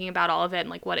started thinking about all of it and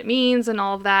like what it means and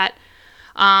all of that.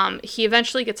 He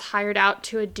eventually gets hired out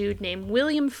to a dude named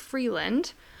William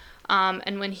Freeland.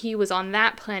 And when he was on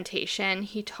that plantation,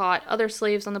 he taught other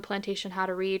slaves on the plantation how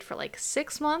to read for like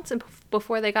 6 months and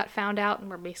before they got found out and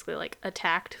were basically like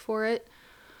attacked for it.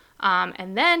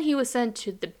 And then he was sent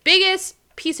to the biggest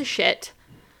piece of shit,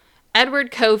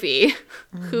 Edward Covey,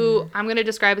 who I'm going to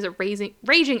describe as a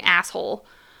raging asshole.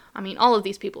 I mean, all of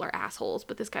these people are assholes,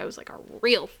 but this guy was like a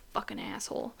real fucking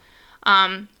asshole.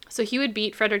 So he would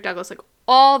beat Frederick Douglass like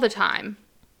all the time.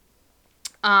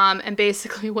 And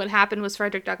basically what happened was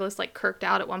Frederick Douglass like kirked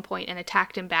out at one point and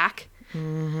attacked him back.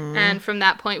 And from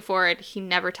that point forward, he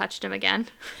never touched him again.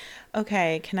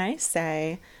 Okay, can I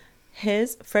say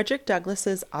Frederick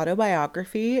Douglass's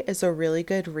autobiography is a really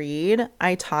good read.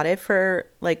 I taught it for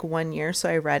like 1 year, so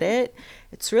I read it.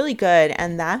 It's really good.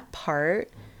 And that part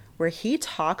where he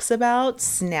talks about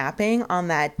snapping on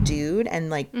that dude and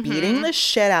like beating the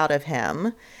shit out of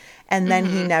him, and then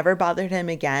he never bothered him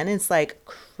again, is like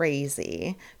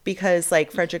crazy, because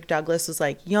like Frederick Douglass was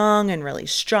like young and really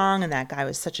strong, and that guy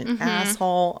was such an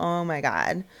asshole. Oh my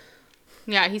God.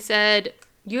 Yeah, he said,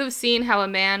 "You have seen how a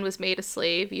man was made a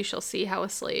slave. You shall see how a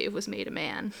slave was made a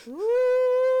man." Woo.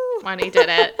 When he did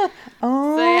it.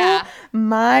 Oh So, yeah.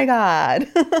 my God.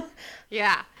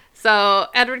 Yeah. So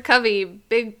Edward Covey,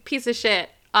 big piece of shit.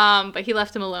 But he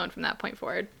left him alone from that point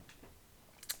forward.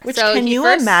 Which, So can he you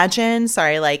first- imagine,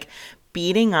 like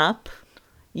beating up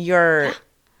your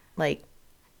like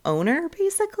owner,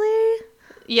 basically?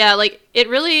 Yeah, like it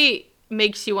really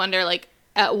makes you wonder like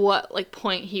at what like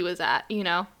point he was at, you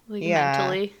know? Like Yeah.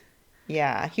 mentally.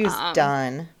 Yeah, he was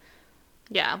done.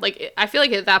 Yeah, like I feel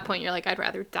like at that point you're like, I'd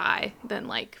rather die than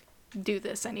like do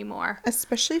this anymore.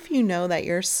 Especially if you know that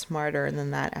you're smarter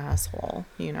than that asshole,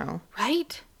 you know?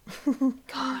 Right?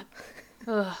 God.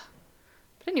 Ugh.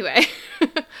 But anyway,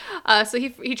 so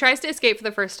he tries to escape for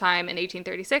the first time in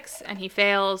 1836, and he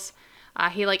fails.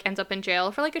 He like ends up in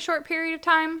jail for like a short period of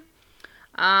time.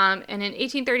 And in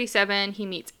 1837, he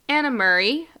meets Anna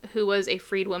Murray, who was a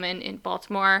freedwoman in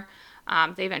Baltimore.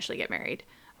 They eventually get married,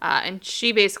 and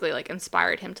she basically like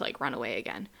inspired him to like run away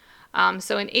again.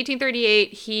 So in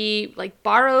 1838, he like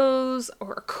borrows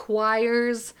or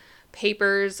acquires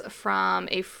papers from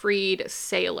a freed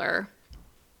sailor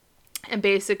and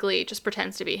basically just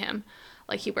pretends to be him.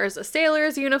 Like he wears a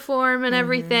sailor's uniform and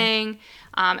everything,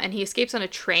 and he escapes on a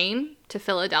train to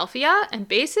Philadelphia, and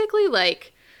basically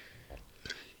like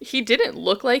he didn't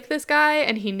look like this guy,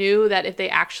 and he knew that if they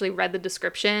actually read the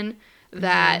description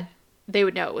that they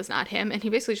would know it was not him, and he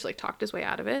basically just like talked his way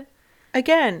out of it.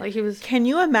 Again, Like he was, can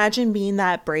you imagine being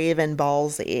that brave and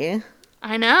ballsy?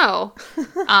 I know.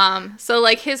 So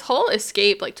like his whole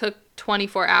escape like took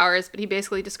 24 hours, but he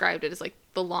basically described it as like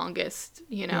the longest,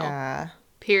 you know, Yeah.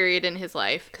 period in his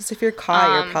life. Because if you're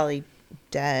caught, you're probably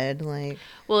dead. Like,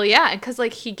 Well, yeah, and because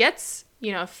like he gets,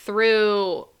 you know,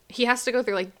 through, he has to go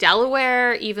through like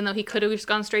Delaware, even though he could have just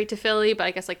gone straight to Philly, but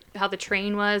I guess like how the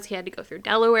train was, he had to go through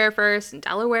Delaware first, and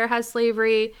Delaware has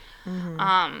slavery.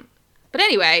 But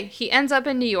anyway, he ends up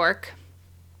in New York,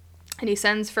 and he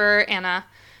sends for Anna,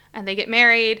 and they get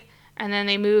married, and then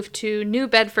they move to New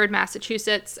Bedford,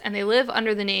 Massachusetts, and they live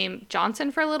under the name Johnson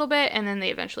for a little bit, and then they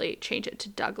eventually change it to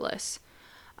Douglas.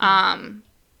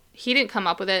 He didn't come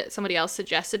up with it. Somebody else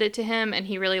suggested it to him, and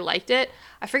he really liked it.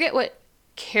 I forget what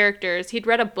characters. He'd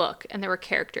read a book, and there were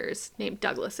characters named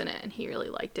Douglas in it, and he really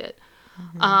liked it.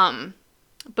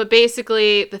 But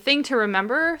basically, the thing to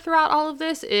remember throughout all of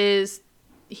this is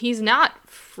he's not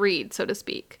freed, so to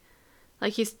speak.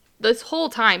 Like, he's this whole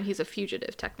time he's a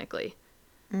fugitive technically.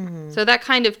 So that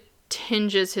kind of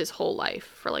tinges his whole life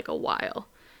for like a while.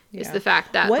 Is Yeah. the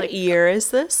fact that What like year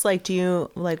is this? Like, do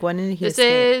you, like, when did he this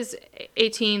escape? is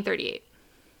 1838.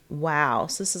 Wow.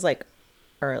 So this is like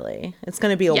early. It's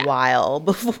going to be a Yeah. while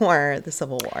before the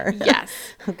Civil War. Yes.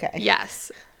 Okay.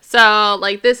 Yes. So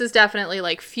like this is definitely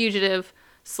like fugitive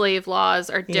slave laws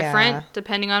are different Yeah.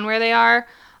 depending on where they are.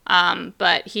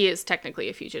 But he is technically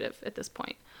a fugitive at this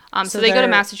point. So So they go to they're-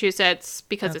 Massachusetts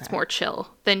because it's Okay. more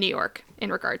chill than New York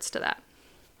in regards to that.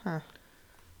 Huh.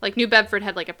 Like New Bedford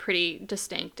had like a pretty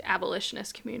distinct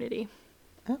abolitionist community.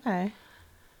 Okay.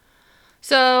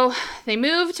 So they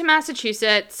move to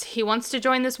Massachusetts. He wants to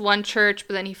join this one church,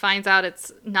 but then he finds out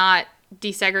it's not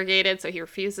desegregated, so he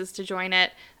refuses to join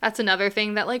it. That's another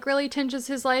thing that like really tinges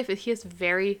his life. Is he has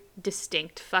very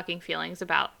distinct fucking feelings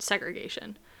about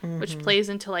segregation, which plays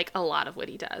into like a lot of what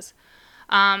he does.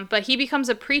 But he becomes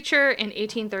a preacher in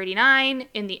 1839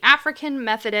 in the African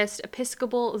Methodist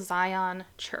Episcopal Zion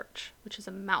Church, which is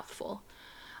a mouthful.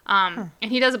 And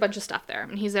he does a bunch of stuff there,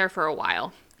 and he's there for a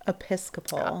while.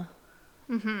 Episcopal.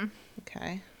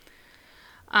 Okay.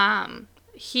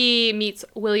 He meets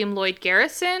William Lloyd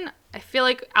Garrison. I feel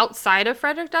like outside of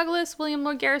Frederick Douglass, William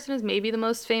Lloyd Garrison is maybe the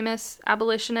most famous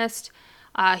abolitionist.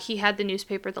 He had the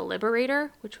newspaper The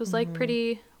Liberator, which was like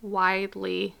pretty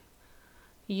widely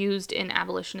used in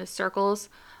abolitionist circles.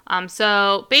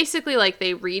 So basically like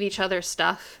they read each other's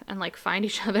stuff and like find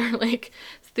each other like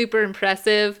super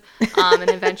impressive. And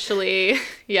eventually,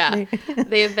 yeah,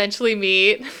 they eventually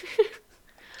meet.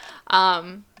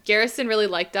 Garrison really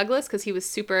liked Douglass because he was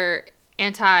super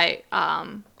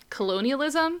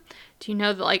anti-colonialism. Do you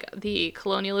know the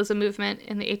colonialism movement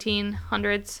in the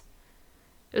 1800s?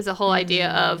 It was the whole idea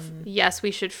of, yes,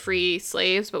 we should free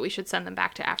slaves, but we should send them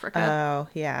back to Africa. Oh,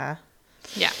 yeah.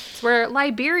 Yeah, it's where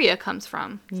Liberia comes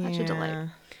from. Such a delight.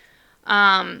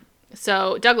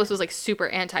 So Douglass was like super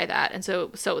anti that, and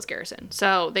so was Garrison.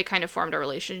 So they kind of formed a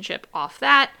relationship off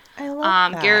that. I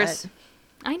love that.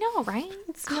 I know, right?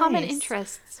 It's Common nice.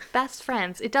 interests, best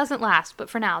friends. It doesn't last, but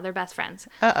for now, they're best friends.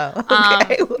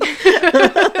 Okay.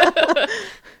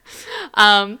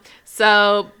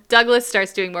 So Douglass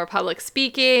starts doing more public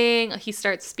speaking. He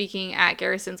starts speaking at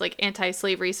Garrison's like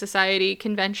anti-slavery society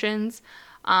conventions,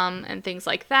 and things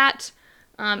like that.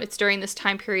 It's during this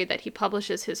time period that he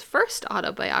publishes his first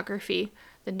autobiography,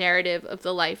 The Narrative of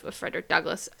the Life of Frederick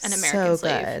Douglass, an American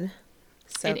Slave, Good.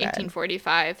 So in good.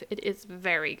 1845. It is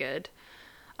very good.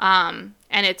 And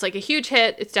it's like a huge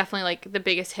hit. It's definitely like the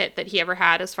biggest hit that he ever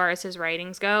had as far as his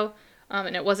writings go.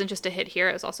 And it wasn't just a hit here,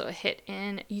 it was also a hit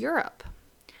in Europe.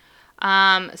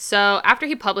 So after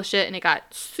he published it and it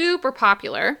got super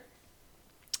popular,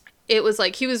 it was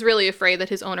like he was really afraid that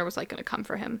his owner was like going to come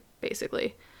for him,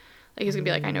 basically. Like he's going to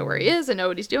be like, I know where he is, I know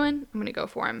what he's doing, I'm going to go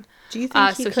for him. Do you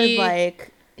think so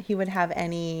he would have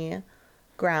any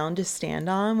ground to stand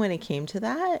on when it came to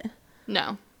that?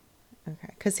 No. Okay.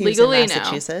 Because he Legally, was no. in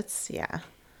Massachusetts. Yeah.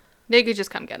 They could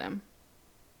just come get him.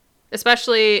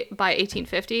 Especially by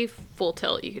 1850, full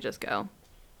tilt, you could just go.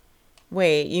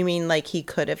 Wait, you mean like he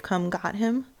could have come got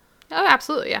him Oh,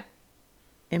 absolutely, yeah.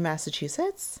 in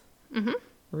Massachusetts? Mm-hmm.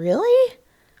 Really?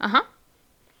 Uh-huh.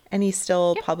 And he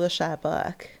still published that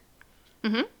book?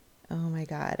 Mm-hmm. Oh my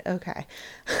God. Okay.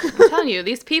 I'm telling you,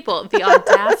 these people, the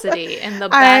audacity in the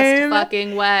best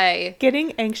fucking way.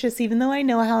 Getting anxious even though I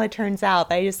know how it turns out,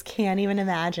 but I just can't even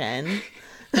imagine.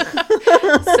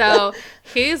 So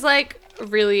he's like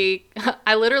really,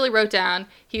 I literally wrote down,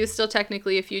 he was still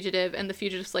technically a fugitive and the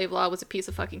fugitive slave law was a piece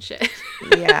of fucking shit.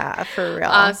 Yeah, for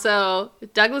real. So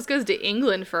Douglass goes to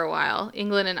England for a while,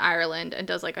 England and Ireland, and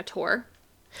does like a tour.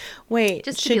 Wait,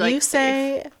 just to should be, like, you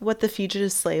say what the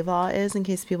fugitive slave law is in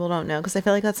case people don't know? Because I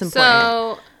feel like that's important.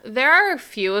 So there are a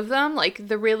few of them, like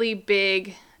the really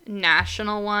big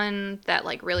national one that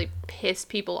like really pissed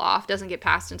people off doesn't get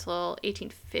passed until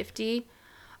 1850.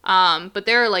 But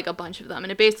there are like a bunch of them,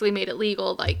 and it basically made it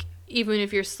legal. Like even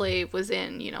if your slave was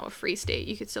in, a free state,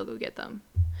 you could still go get them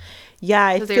Yeah,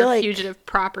 I because they feel were like fugitive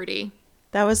property.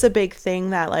 that was a big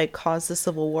thing that like caused the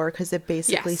Civil War because it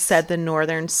basically Yes. said the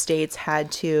northern states had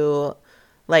to,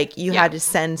 like, you Yeah. had to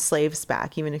send slaves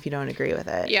back even if you don't agree with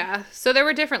it. Yeah, so there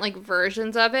were different like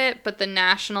versions of it, but the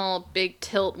national big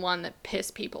tilt one that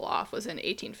pissed people off was in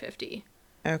 1850.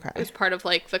 It Okay. was part of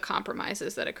like the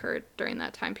compromises that occurred during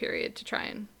that time period to try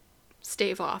and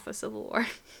stave off a civil war,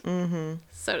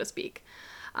 so to speak.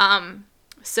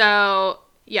 So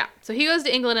he goes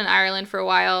to England and Ireland for a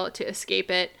while to escape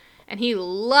it, and he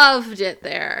loved it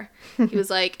there. He was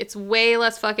like, it's way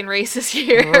less fucking racist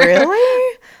here.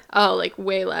 Really? Oh, like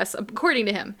way less, according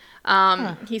to him.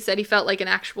 He said he felt like an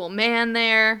actual man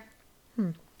there.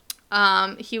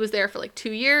 He was there for like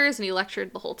 2 years, and he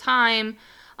lectured the whole time.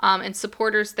 And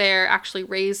supporters there actually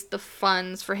raised the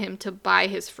funds for him to buy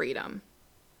his freedom.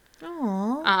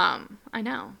 Aww. I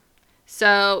know.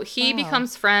 So he Wow.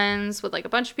 becomes friends with like a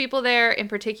bunch of people there, in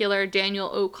particular Daniel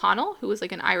O'Connell, who was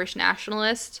like an Irish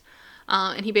nationalist.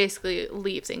 And he basically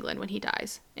leaves England when he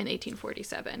dies in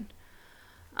 1847.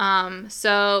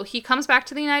 So he comes back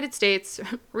to the United States,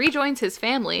 rejoins his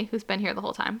family, who's been here the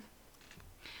whole time.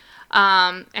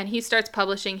 And he starts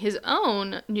publishing his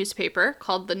own newspaper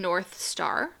called the North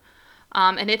Star.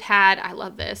 And it had, I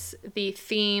love this, the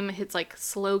theme, his like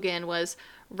slogan was,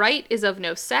 "Right is of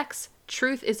no sex,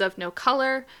 truth is of no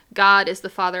color, God is the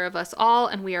father of us all,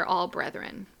 and we are all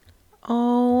brethren."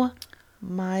 Oh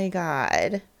my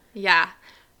God. Yeah.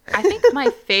 I think my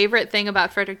favorite thing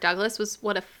about Frederick Douglass was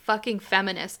what a fucking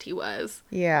feminist he was.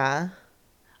 Yeah.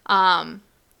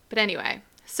 But anyway,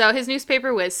 so his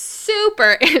newspaper was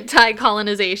super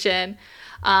anti-colonization.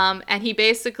 And he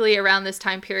basically, around this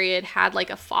time period, had like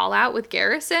a fallout with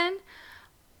Garrison.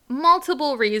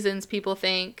 Multiple reasons people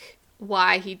think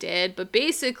why he did, but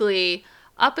basically,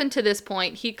 up until this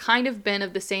point, he kind of been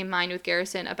of the same mind with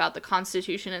Garrison about the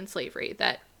Constitution and slavery,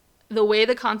 that the way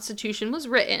the Constitution was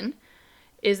written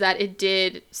is that it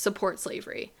did support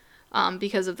slavery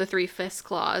because of the 3/5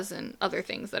 clause and other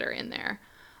things that are in there.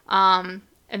 And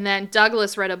then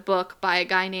Douglass read a book by a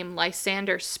guy named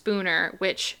Lysander Spooner,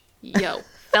 which,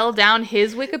 fell down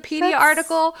his Wikipedia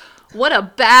article. What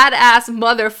a badass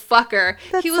motherfucker.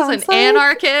 That He was an sounds like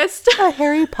anarchist. a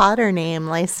Harry Potter name,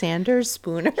 Lysander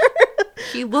Spooner.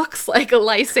 He looks like a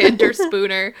Lysander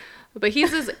Spooner, but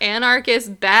he's this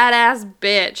anarchist badass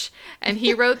bitch. And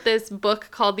he wrote this book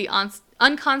called The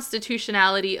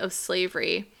Unconstitutionality of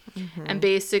Slavery. And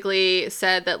basically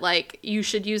said that, like, you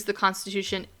should use the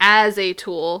Constitution as a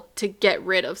tool to get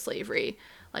rid of slavery.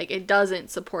 Like, it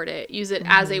doesn't support it. Use it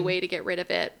as a way to get rid of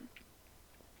it.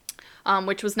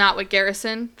 Which was not what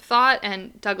Garrison thought.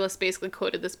 And Douglass basically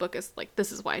quoted this book as, like,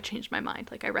 this is why I changed my mind.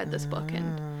 Like, I read this book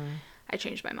and I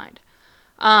changed my mind.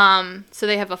 So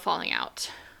they have a falling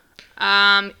out.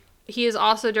 He is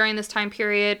also, during this time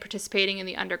period, participating in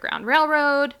the Underground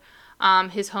Railroad.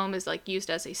 His home is, like, used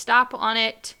as a stop on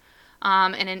it.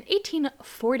 And in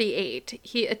 1848,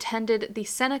 he attended the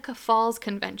Seneca Falls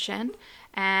Convention,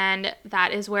 and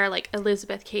that is where, like,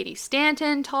 Elizabeth Cady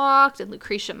Stanton talked and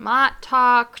Lucretia Mott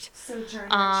talked.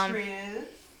 Sojourner Truth.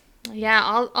 Yeah,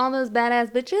 all those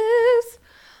badass bitches.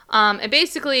 And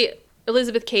basically,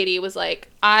 Elizabeth Cady was like,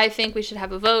 I think we should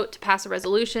have a vote to pass a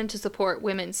resolution to support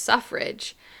women's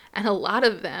suffrage. And a lot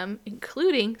of them,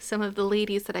 including some of the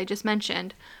ladies that I just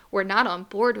mentioned, were not on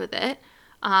board with it.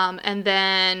 And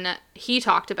then he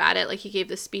talked about it, like he gave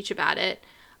this speech about it.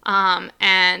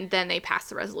 And then they passed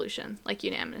the resolution, like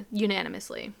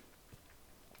unanimously.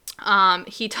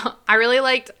 I really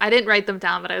liked, I didn't write them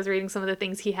down, but I was reading some of the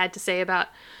things he had to say about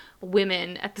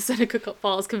women at the Seneca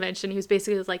Falls Convention. He was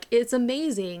basically like, it's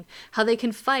amazing how they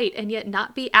can fight and yet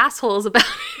not be assholes about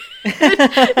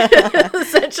it.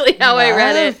 Essentially how I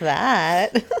read it.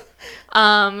 That.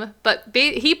 But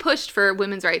he pushed for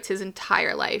women's rights his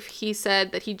entire life. He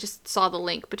said that he just saw the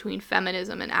link between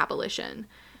feminism and abolition,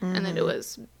 and that it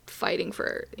was fighting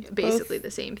for basically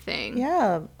the same thing.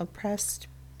 Yeah, oppressed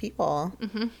people.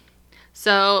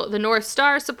 So the North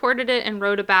Star supported it and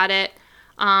wrote about it.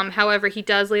 However, he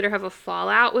does later have a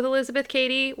fallout with Elizabeth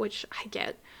Cady, which I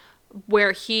get,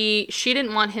 where she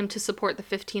didn't want him to support the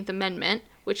 15th Amendment,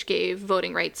 which gave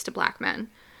voting rights to black men,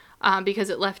 because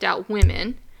it left out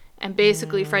women. And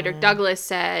basically, Frederick Douglass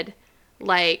said,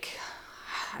 like,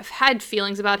 I've had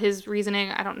feelings about his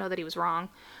reasoning. I don't know that he was wrong.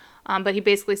 But he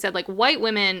basically said, like, white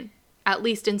women, at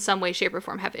least in some way, shape, or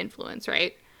form, have influence,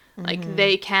 right? Like,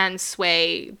 they can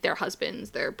sway their husbands,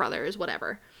 their brothers,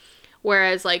 whatever.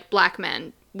 Whereas, like, black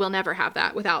men will never have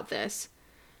that without this.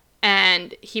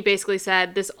 And he basically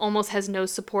said, this almost has no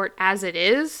support as it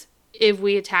is. If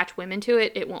we attach women to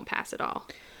it, it won't pass at all.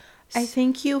 I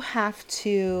think you have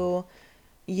to,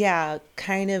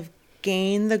 kind of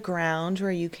gain the ground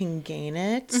where you can gain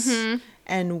it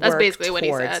and That's work basically what he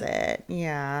towards said. it.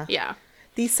 Yeah. Yeah.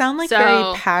 These sound like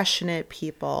very passionate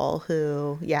people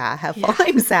who, have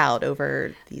fallings out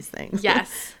over these things.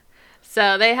 Yes.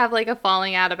 So they have, like, a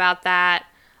falling out about that.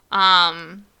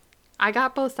 I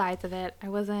got both sides of it. I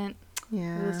wasn't.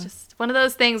 Yeah. It was just one of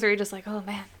those things where you're just like, oh,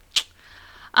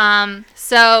 man.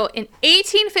 So in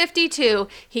 1852,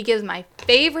 he gives my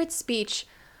favorite speech.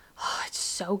 Oh, it's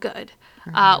so good.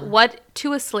 What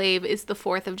to a Slave is the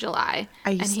 4th of July.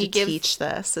 I used to teach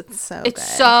this. It's so good.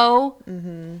 It's so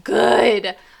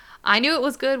good. I knew it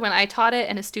was good when I taught it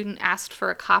and a student asked for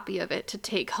a copy of it to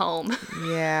take home.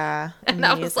 Yeah. And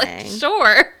I was like,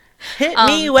 sure. Hit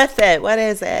me with it. What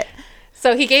is it?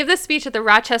 So he gave this speech at the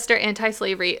Rochester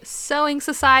Anti-Slavery Sewing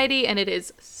Society, and it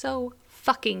is so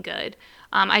fucking good.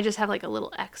 I just have like a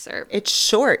little excerpt. It's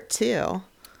short, too.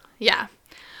 Yeah.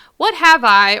 What have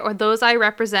I, or those I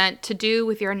represent, to do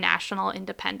with your national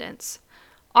independence?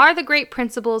 Are the great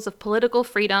principles of political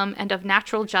freedom and of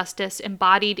natural justice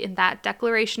embodied in that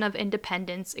Declaration of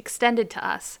Independence extended to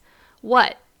us?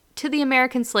 What, to the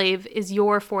American slave, is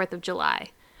your 4th of July?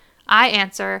 I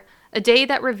answer, a day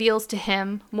that reveals to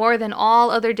him, more than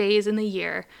all other days in the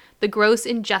year, the gross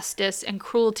injustice and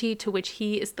cruelty to which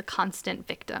he is the constant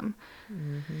victim.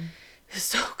 Mm-hmm.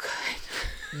 So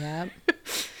good. Yep.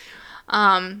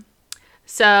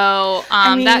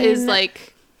 That is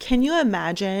like... Can you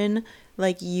imagine,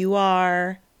 like, you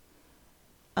are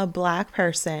a black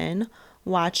person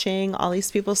watching all these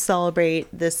people celebrate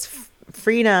this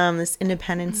freedom, this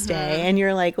Independence Day, and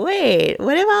you're like, wait,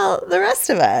 what about the rest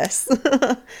of us?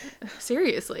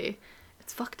 Seriously.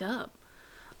 It's fucked up.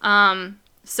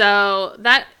 So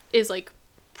that is, like,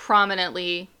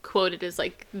 prominently quoted as,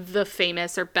 like, the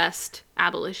famous or best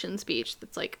abolition speech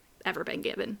that's, like, ever been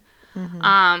given.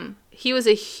 Mm-hmm. He was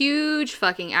a huge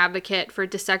fucking advocate for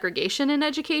desegregation in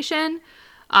education.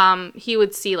 He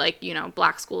would see, like, you know,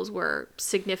 black schools were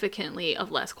significantly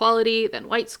of less quality than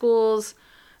white schools.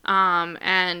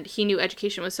 And he knew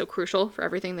education was so crucial for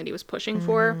everything that he was pushing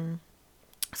for.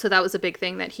 So that was a big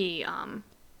thing that he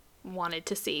wanted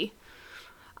to see.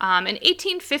 In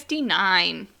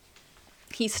 1859,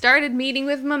 he started meeting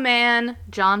with my man,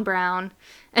 John Brown,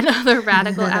 and other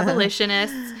radical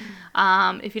abolitionists.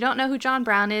 If you don't know who John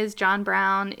Brown is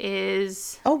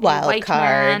a white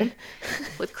card man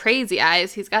with crazy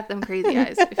eyes. He's got them crazy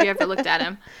eyes, if you ever looked at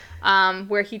him.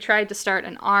 Where he tried to start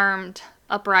an armed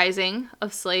uprising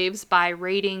of slaves by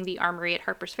raiding the armory at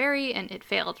Harper's Ferry, and it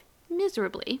failed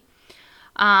miserably.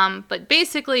 But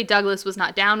basically, Douglass was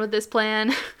not down with this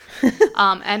plan.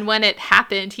 And when it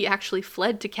happened, he actually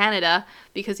fled to Canada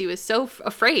because he was so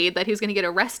afraid that he was going to get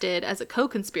arrested as a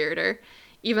co-conspirator,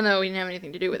 even though he didn't have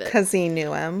anything to do with it. Because he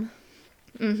knew him.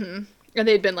 Mm-hmm. And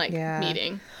they'd been, like,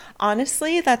 meeting.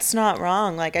 Honestly, that's not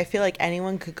wrong. Like, I feel like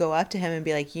anyone could go up to him and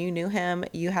be like, you knew him.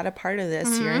 You had a part of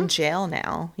this. You're in jail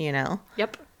now, you know?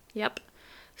 Yep.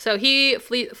 So he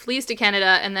flees to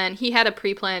Canada, and then he had a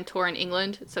pre-planned tour in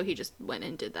England, so he just went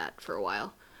and did that for a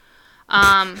while.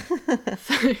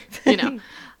 You know.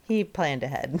 He planned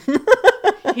ahead.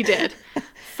 He did.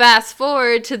 Fast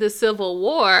forward to the Civil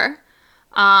War.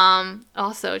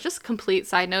 Also, just complete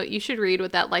side note, you should read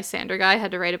what that Lysander guy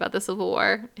had to write about the Civil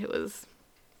War. It was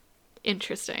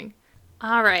interesting.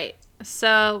 All right.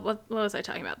 So what was I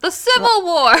talking about? The Civil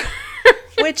War.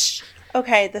 Which,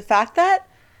 okay, the fact that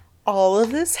all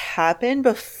of this happened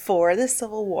before the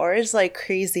Civil War is, like,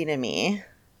 crazy to me.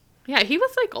 Yeah, he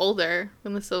was, like, older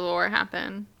when the Civil War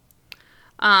happened.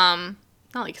 Not,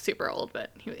 like, super old,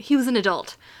 but he was an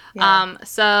adult. Yeah.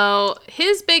 So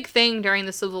his big thing during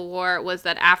the Civil War was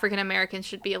that African Americans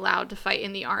should be allowed to fight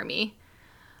in the army,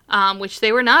 which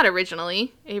they were not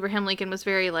originally. Abraham Lincoln was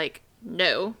very, like,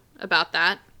 no about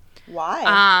that. Why?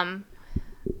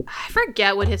 I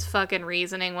forget what his fucking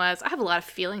reasoning was. I have a lot of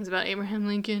feelings about Abraham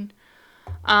Lincoln.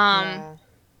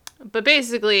 But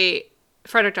basically,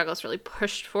 Frederick Douglass really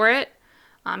pushed for it.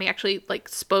 He actually, like,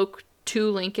 spoke to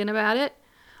Lincoln about it.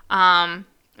 And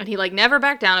he, like, never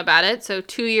backed down about it. So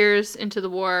 2 years into the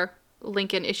war,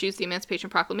 Lincoln issues the Emancipation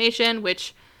Proclamation,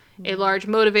 which a large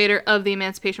motivator of the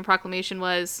Emancipation Proclamation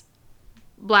was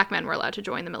black men were allowed to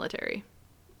join the military.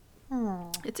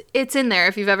 It's in there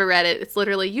if you've ever read it. It's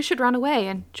literally, you should run away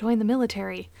and join the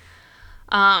military.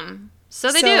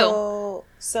 So they do.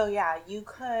 So yeah, you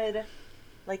could,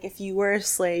 like, if you were a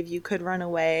slave, you could run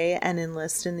away and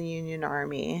enlist in the Union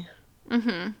Army.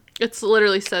 Mm-hmm. It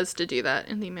literally says to do that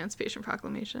in the Emancipation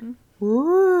Proclamation.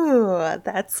 Ooh,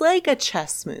 that's like a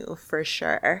chess move for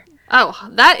sure. Oh,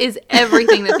 that is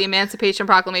everything that the Emancipation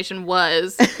Proclamation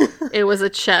was. It was a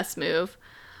chess move.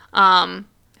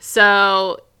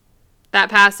 So that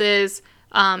passes.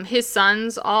 His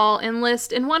sons all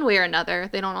enlist in one way or another.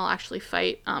 They don't all actually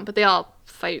fight, but they all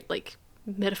fight, like,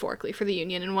 metaphorically for the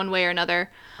Union in one way or another.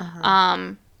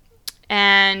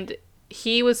 And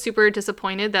he was super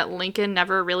disappointed that Lincoln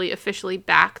never really officially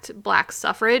backed black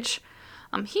suffrage.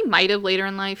 He might have later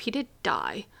in life. He did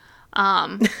die.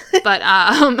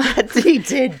 But he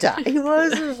did die. He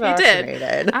was assassinated. He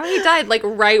did. He died, like,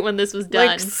 right when this was done.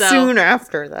 Like, soon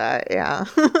after that, yeah.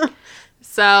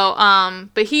 So,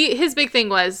 but his big thing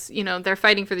was, you know, they're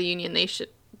fighting for the Union. They should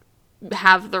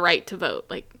have the right to vote.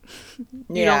 Like,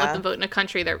 you don't let Yeah. them vote in a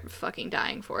country they're fucking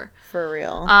dying for. For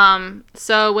real.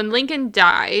 So when Lincoln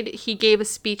died, he gave a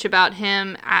speech about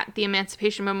him at the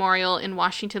Emancipation Memorial in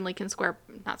Washington's Lincoln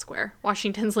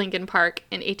Park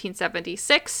in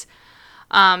 1876.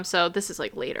 So this is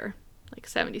like later, like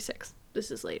 76. This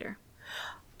is later.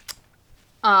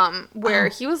 Where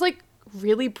he was like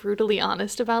really brutally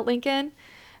honest about Lincoln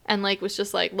and like was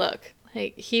just like, look,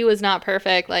 like he was not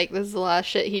perfect. Like this is a lot of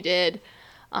shit he did.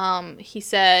 He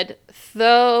said,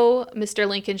 though Mr.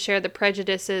 Lincoln shared the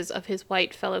prejudices of his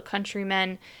white fellow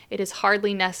countrymen, it is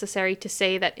hardly necessary to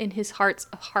say that in his hearts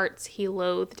of hearts he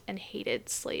loathed and hated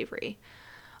slavery.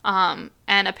 And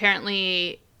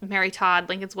apparently Mary Todd,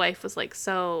 Lincoln's wife, was like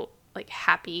so like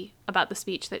happy about the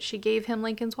speech that she gave him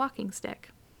Lincoln's walking stick.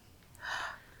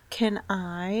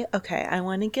 I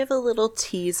want to give a little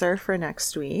teaser for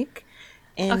next week.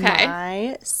 In Okay.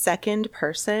 my second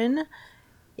person,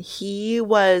 he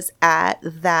was at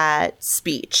that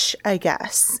speech, I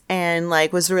guess, and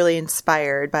like was really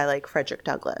inspired by like Frederick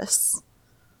Douglass.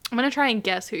 I'm going to try and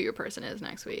guess who your person is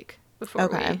next week before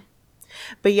Okay. we...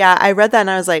 But yeah, I read that and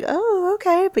I was like, oh,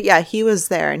 okay. But yeah, he was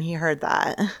there and he heard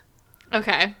that.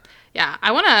 Okay. Yeah,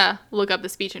 I want to look up the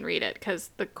speech and read it because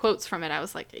the quotes from it, I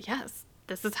was like, yes,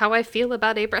 this is how I feel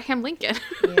about Abraham Lincoln.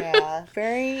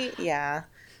 Yeah.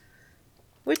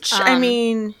 Which, I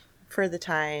mean, for the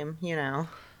time, you know.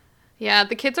 Yeah,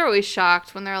 the kids are always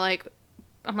shocked when they're like,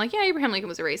 I'm like, yeah, Abraham Lincoln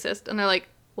was a racist. And they're like,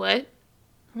 what?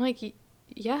 I'm like,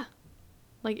 yeah.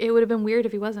 Like, it would have been weird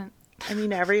if he wasn't. I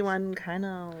mean, everyone kind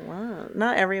of, well,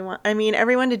 not everyone. I mean,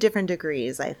 everyone to different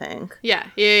degrees, I think. Yeah.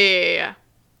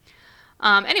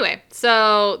 Anyway,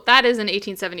 so that is in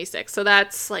 1876. So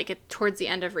that's like towards the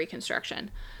end of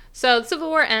Reconstruction. So the Civil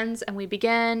War ends and we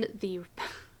begin the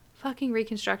fucking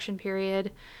Reconstruction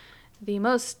period. The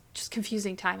most just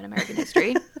confusing time in American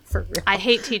history. For real. I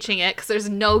hate teaching it because there's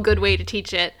no good way to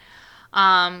teach it.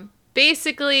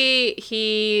 Basically,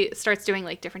 he starts doing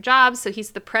like different jobs. So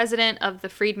he's the president of the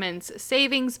Freedmen's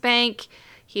Savings Bank.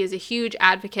 He is a huge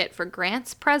advocate for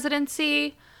Grant's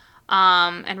presidency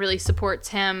and really supports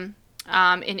him. In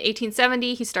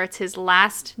 1870, he starts his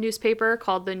last newspaper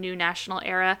called the New National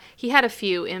Era. He had a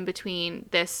few in between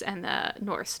this and the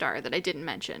North Star that I didn't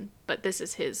mention, but this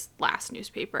is his last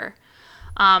newspaper.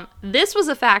 This was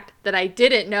a fact that I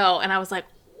didn't know, and I was like,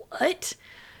 what?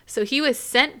 So he was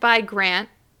sent by Grant,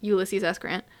 Ulysses S.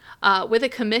 Grant, with a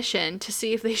commission to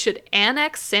see if they should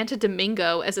annex Santo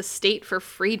Domingo as a state for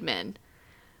freedmen.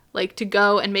 Like, to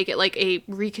go and make it like a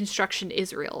Reconstruction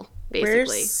Israel, basically.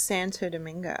 Where's Santo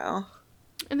Domingo?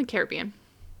 In the Caribbean.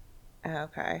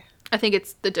 Okay. I think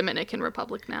it's the Dominican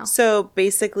Republic now. So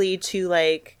basically to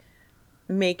like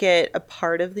make it a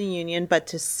part of the Union, but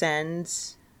to send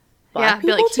Black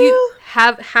people be like, to? you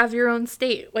have your own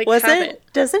state. Like, have it.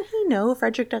 Doesn't he know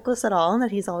Frederick Douglass at all and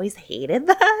that he's always hated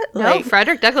that? No,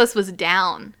 Frederick Douglass was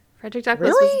down. Frederick Douglass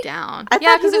Really? was down. I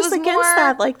thought he was it was against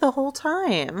that like the whole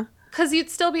time. Because you'd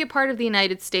still be a part of the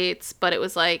United States, but it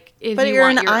was like, if But you you're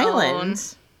want an your island. own.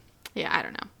 Yeah, I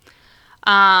don't know.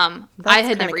 I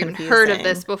had kinda never even heard of confusing.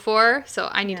 this before, so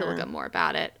I need to look Yeah. up more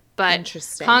about it. But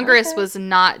Interesting. Congress Okay. was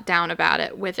not down about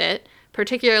it with it,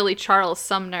 particularly Charles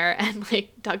Sumner, and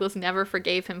like Douglas never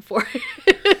forgave him for it.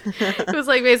 It was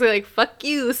like basically like, fuck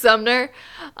you, Sumner.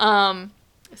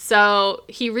 So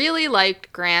he really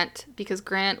liked Grant because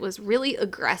Grant was really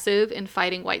aggressive in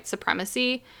fighting white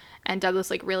supremacy, and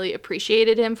Douglas like really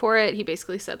appreciated him for it. He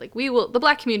basically said like, the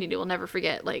black community will never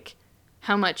forget like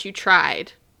how much you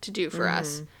tried to do for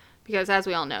us, because as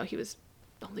we all know, he was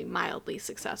only mildly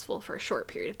successful for a short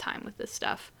period of time with this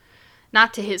stuff.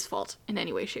 Not to his fault in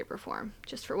any way, shape, or form,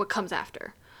 just for what comes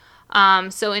after.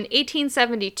 So in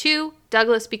 1872,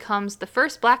 Douglas becomes the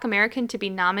first Black American to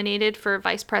be nominated for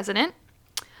vice president.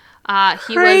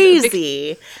 He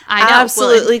Crazy. I know.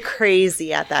 Absolutely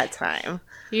crazy at that time.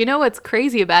 You know what's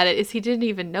crazy about it is he didn't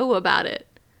even know about it.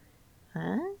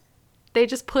 Huh? They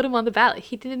just put him on the ballot.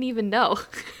 He didn't even know.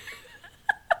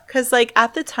 Because, like,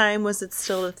 at the time, was it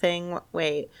still a thing?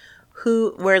 Wait,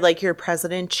 where, like, your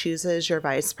president chooses your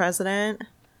vice president?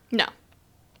 No.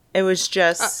 It was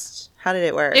just, how did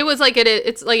it work? It was like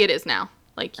it's like it is now.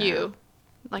 Like you,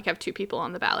 like have two people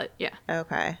on the ballot. Yeah.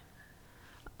 Okay.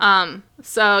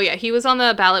 So yeah, he was on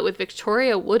the ballot with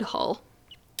Victoria Woodhull.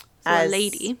 So a As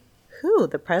lady. Who?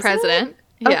 The president? President.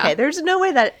 Yeah. Okay, there's no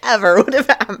way that ever would have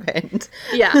happened.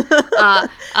 Yeah.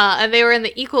 And they were in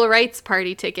the Equal Rights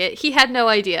Party ticket. He had no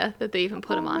idea that they even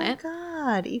put him on it. Oh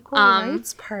my God, Equal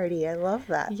Rights Party. I love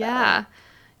that. Yeah.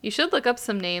 You should look up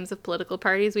some names of political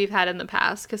parties we've had in the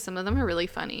past because some of them are really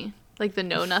funny. like the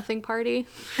Know Nothing Party,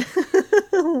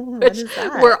 What which is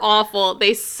that? were awful.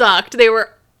 They sucked. They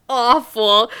were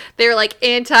awful. They were like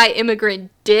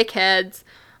anti-immigrant dickheads.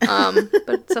 But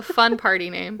it's a fun party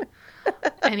name.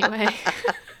 Anyway.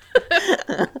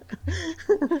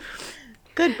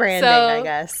 Good branding, I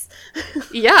guess.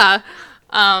 Yeah.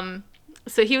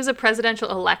 So he was a presidential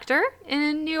elector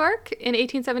in New York in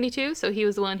 1872. So he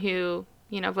was the one who,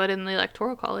 voted in the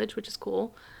Electoral College, which is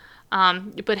cool.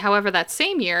 But however, that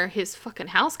same year, his fucking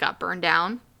house got burned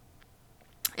down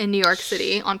in New York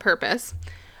City on purpose.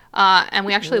 And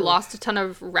we actually lost a ton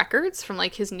of records from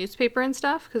like his newspaper and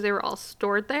stuff because they were all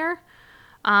stored there.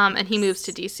 And he moves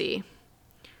to D.C.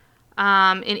 In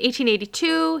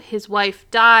 1882, his wife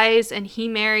dies and he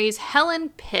marries Helen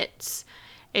Pitts,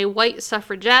 a white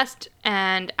suffragette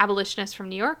and abolitionist from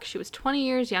New York. She was 20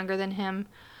 years younger than him.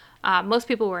 Most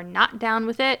people were not down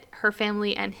with it, her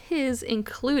family and his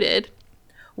included.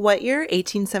 What year?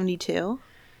 1872?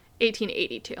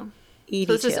 1882. 82.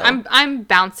 So it's just, I'm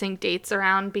bouncing dates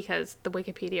around because the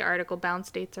Wikipedia article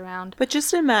bounced dates around. But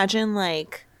just imagine,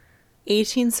 like,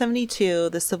 1872,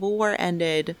 the Civil War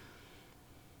ended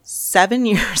 7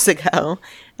 years ago,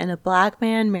 and a black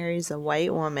man marries a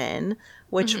white woman,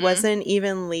 which wasn't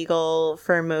even legal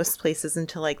for most places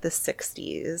until, like, the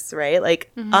 60s, right? Like,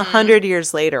 100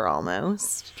 years later,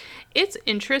 almost. It's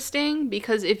interesting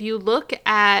because if you look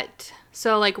at,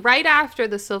 so, like, right after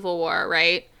the Civil War,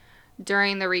 right,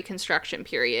 during the Reconstruction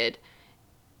period,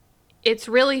 it's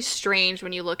really strange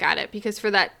when you look at it because for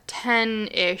that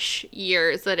 10-ish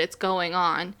years that it's going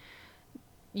on,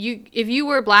 if you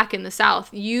were black in the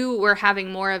South, you were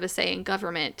having more of a say in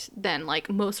government than like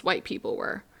most white people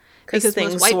were. Because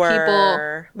most white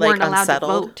people weren't allowed to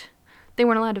vote. They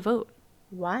weren't allowed to vote.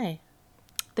 Why?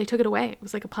 They took it away. It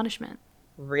was like a punishment.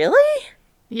 Really?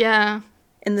 Yeah.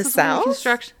 In the South?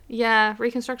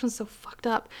 Reconstruction's so fucked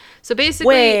up. So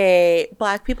basically... Wait,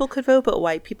 black people could vote, but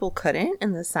white people couldn't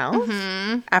in the South?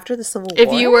 After the Civil War?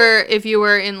 If you were if you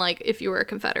were a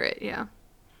Confederate, yeah.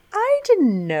 I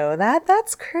didn't know that.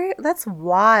 That's That's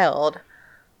wild.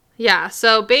 Yeah,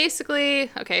 so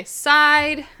basically, okay,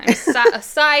 siding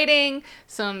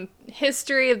some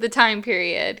history of the time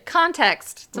period.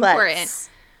 Context, it's important.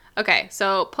 Okay,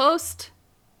 so post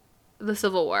the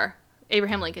Civil War,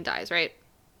 Abraham Lincoln dies, right?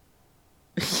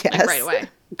 Yes. Like right away.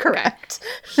 Correct.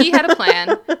 Okay. He had a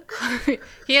plan.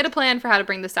 He had a plan for how to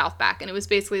bring the South back, and it was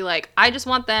basically like, I just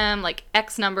want them, like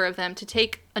X number of them, to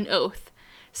take an oath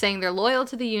saying they're loyal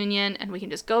to the Union, and we can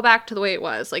just go back to the way it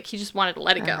was. Like, he just wanted to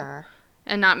let it go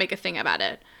and not make a thing about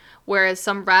it. Whereas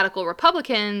some radical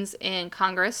Republicans in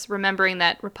Congress, remembering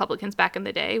that Republicans back in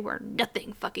the day were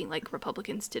nothing fucking like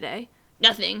Republicans today.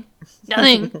 Nothing.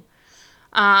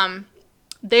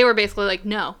 They were basically like,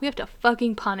 no, we have to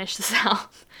fucking punish the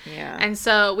South. Yeah. And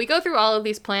so we go through all of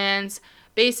these plans.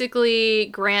 Basically,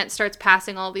 Grant starts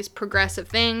passing all these progressive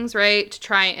things, right, to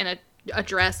try and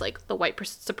address like the white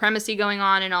supremacy going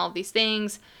on and all of these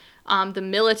things. The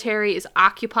military is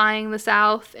occupying the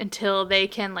South until they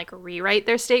can like rewrite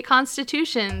their state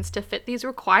constitutions to fit these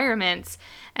requirements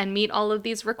and meet all of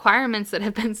these requirements that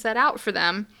have been set out for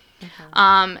them.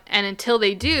 And until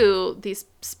they do, these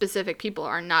specific people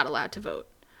are not allowed to vote.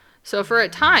 So for a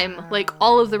time, like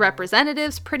all of the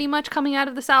representatives pretty much coming out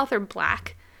of the South are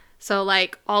black. So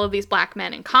like all of these black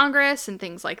men in Congress and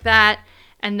things like that.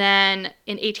 And then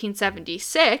in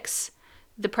 1876,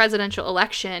 the presidential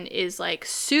election is like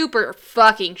super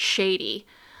fucking shady.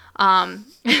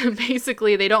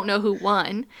 Basically, they don't know who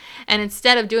won. And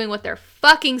instead of doing what they're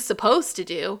fucking supposed to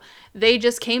do, they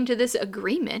just came to this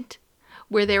agreement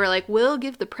where they were like, we'll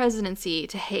give the presidency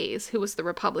to Hayes, who was the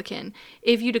Republican,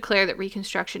 if you declare that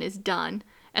Reconstruction is done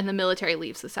and the military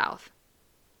leaves the South.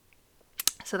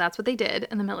 So that's what they did,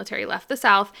 and the military left the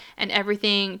South, and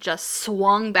everything just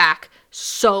swung back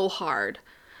so hard.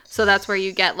 So that's where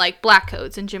you get, like, black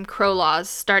codes and Jim Crow laws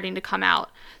starting to come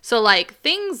out. So, like,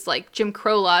 things like Jim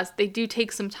Crow laws, they do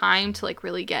take some time to, like,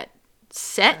 really get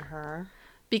set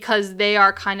because they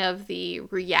are kind of the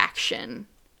reaction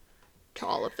to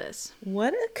all of this.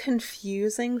 What a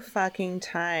confusing fucking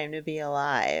time to be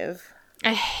alive.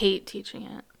 I hate teaching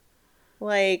it.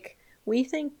 Like, we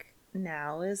think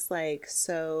now is like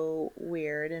so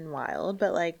weird and wild,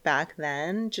 but like back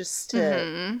then, just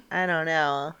to I don't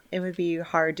know, it would be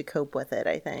hard to cope with it.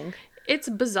 I think it's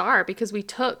bizarre because we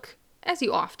took, as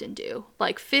you often do,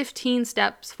 like 15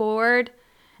 steps forward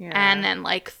and then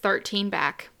like 13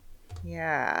 back.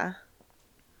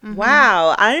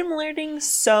 Wow, I'm learning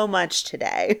so much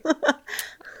today.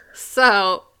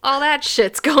 So all that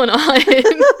shit's going on.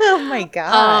 Oh my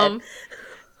god.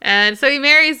 And so he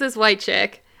marries this white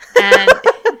chick. And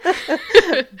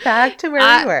Back to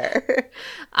where we were.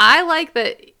 I like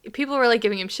that people were like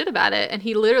giving him shit about it, and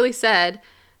he literally said,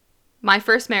 my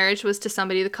first marriage was to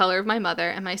somebody the color of my mother,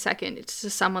 and my second is to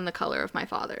someone the color of my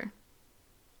father.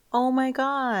 Oh my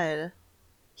God.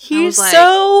 He's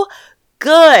so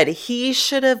good. He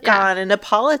should have gone into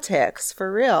politics,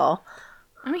 for real.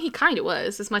 I mean, he kind of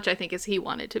was, as much I think as he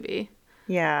wanted to be.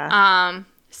 Yeah.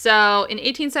 So in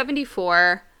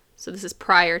 1874, so this is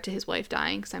prior to his wife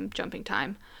dying, because I'm jumping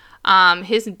time,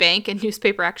 his bank and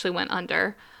newspaper actually went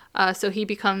under. So he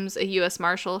becomes a U.S.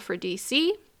 Marshal for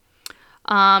D.C.,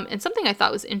 and something I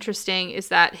thought was interesting is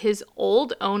that his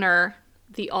old owner,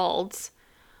 the Alds,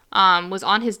 was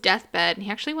on his deathbed, and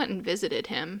he actually went and visited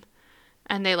him,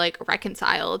 and they, like,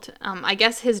 reconciled. I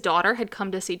guess his daughter had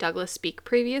come to see Douglas speak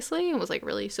previously and was, like,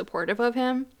 really supportive of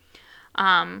him,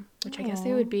 which I guess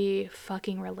they would be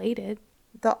fucking related.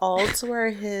 The Alds were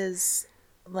his,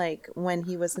 like, when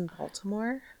he was in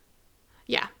Baltimore?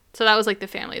 Yeah. So that was, like, the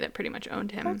family that pretty much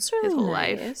owned him That's really his whole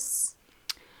nice.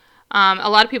 life. A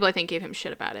lot of people, I think, gave him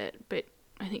shit about it, but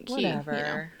I think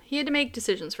Whatever. he had to make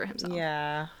decisions for himself.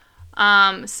 Yeah.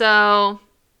 So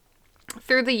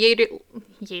through the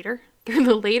through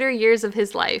the later years of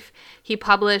his life, he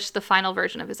published the final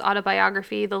version of his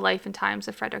autobiography, The Life and Times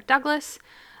of Frederick Douglass.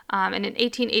 And in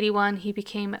 1881, he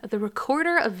became the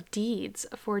Recorder of Deeds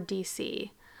for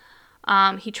D.C.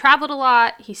 He traveled a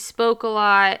lot. He spoke a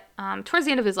lot. Towards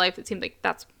the end of his life, it seemed like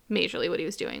that's majorly what he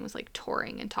was doing, was like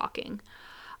touring and talking.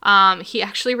 He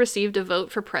actually received a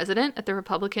vote for president at the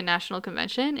Republican National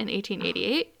Convention in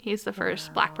 1888. He's the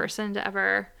first black person to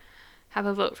ever have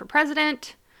a vote for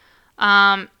president.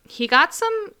 He got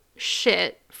some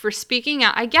shit for speaking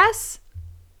out. I guess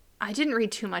I didn't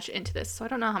read too much into this, so I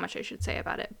don't know how much I should say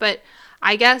about it. But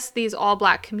I guess these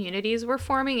all-black communities were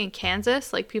forming in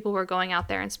Kansas. Like, people were going out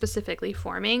there and specifically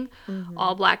forming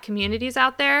all-black communities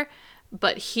out there.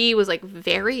 But he was, like,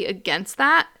 very against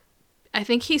that. I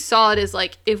think he saw it as,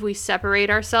 like, if we separate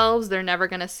ourselves, they're never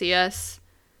going to see us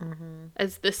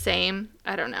as the same.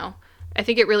 I don't know. I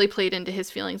think it really played into his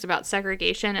feelings about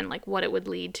segregation and, like, what it would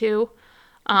lead to.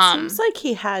 Seems like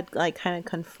he had, like, kind of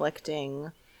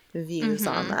conflicting views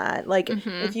on that. Like,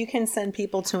 if you can send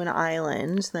people to an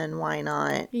island, then why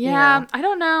not? Yeah, you know? I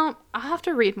don't know. I'll have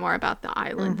to read more about the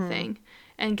island thing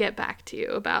and get back to you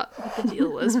about what the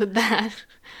deal was with that.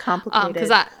 Complicated.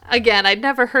 Because, I'd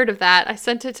never heard of that. I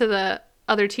sent it to the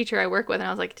other teacher I work with, and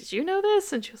I was like, did you know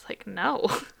this? And she was like, no.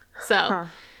 So,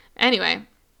 anyway,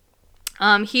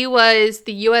 he was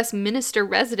the U.S. Minister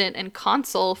Resident and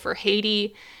Consul for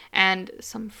Haiti and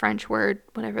some French word,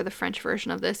 whatever the French version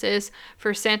of this is,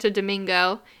 for Santo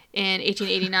Domingo in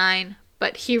 1889,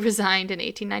 but he resigned in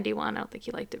 1891. I don't think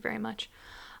he liked it very much.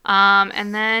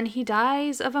 And then he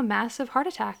dies of a massive heart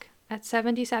attack at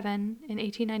 77 in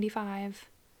 1895.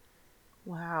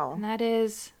 Wow. And that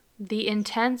is the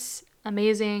intense,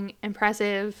 amazing,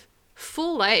 impressive,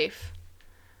 full life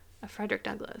of Frederick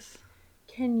Douglass.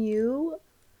 Can you,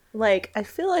 like, I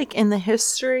feel like in the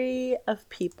history of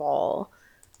people,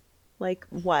 like,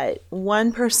 what,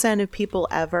 1% of people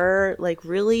ever, like,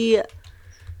 really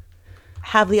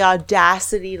have the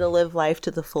audacity to live life to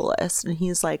the fullest, and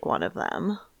he's, like, one of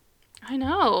them. I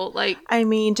know, like... I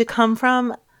mean, to come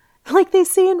from, like they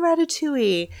say in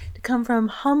Ratatouille, to come from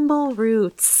humble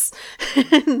roots.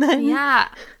 And then... Yeah.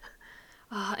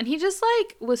 And he just,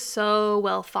 like, was so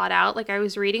well thought out. Like, I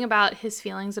was reading about his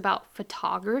feelings about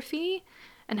photography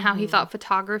and how he thought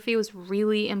photography was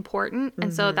really important.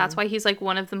 And so that's why he's, like,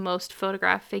 one of the most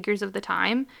photographed figures of the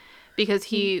time, because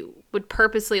he would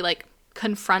purposely, like,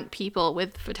 confront people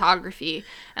with photography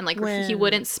and, like, he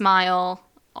wouldn't smile,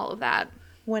 all of that.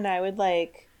 When I would,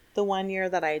 like, the one year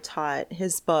that I taught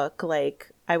his book,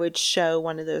 like, I would show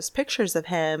one of those pictures of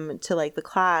him to, like, the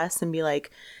class and be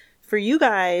like, for you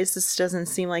guys, this doesn't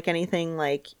seem like anything,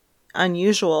 like,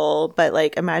 unusual, but,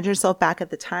 like, imagine yourself back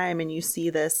at the time and you see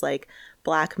this, like,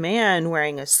 black man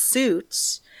wearing a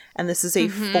suit, and this is a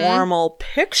formal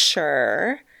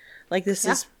picture. Like, this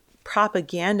is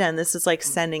propaganda, and this is, like,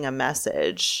 sending a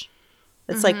message.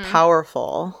 It's, like,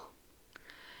 powerful.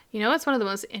 You know what's one of the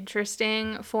most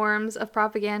interesting forms of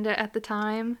propaganda at the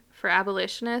time for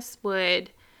abolitionists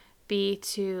would be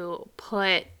to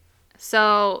put...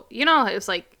 So, you know, it was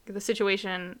like the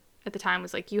situation at the time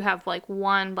was like you have like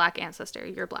one black ancestor,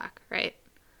 you're black, right?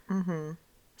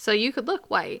 So you could look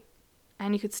white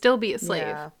and you could still be a slave.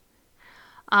 Yeah.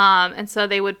 And so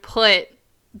they would put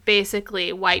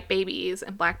basically white babies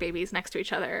and black babies next to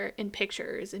each other in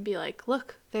pictures and be like,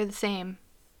 look, they're the same,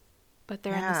 but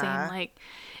they're in the same, like,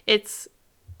 it's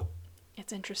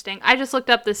interesting. I just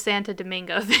looked up the Santo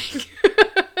Domingo thing.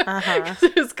 Uh-huh.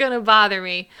 It was going to bother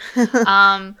me.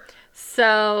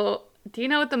 So, do you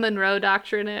know what the Monroe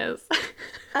Doctrine is?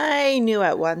 I knew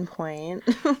at one point.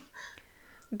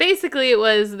 Basically, it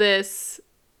was this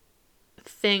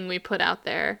thing we put out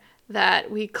there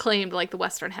that we claimed like the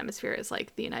Western Hemisphere is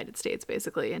like the United States,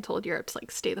 basically, and told Europe to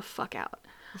like stay the fuck out.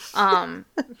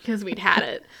 Because we'd had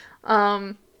it.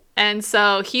 And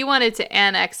so he wanted to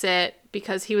annex it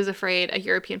because he was afraid a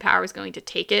European power was going to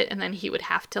take it, and then he would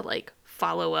have to like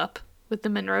follow up with the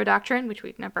Monroe Doctrine, which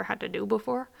we'd never had to do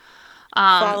before.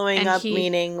 Following up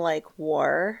meaning like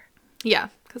war. Yeah,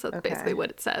 because that's Okay. basically what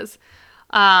it says.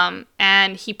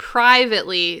 And he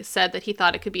privately said that he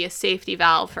thought it could be a safety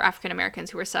valve for African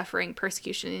Americans who were suffering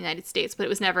persecution in the United States, but it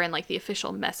was never in like the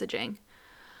official messaging.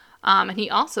 And he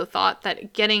also thought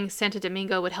that getting Santo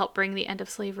Domingo would help bring the end of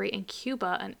slavery in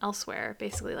Cuba and elsewhere,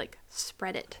 basically like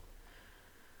spread it.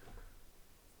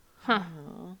 Huh.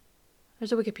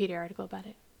 There's a Wikipedia article about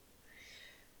it.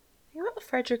 The thing about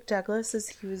Frederick Douglass is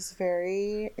he was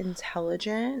very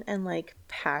intelligent and like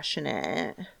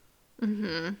passionate.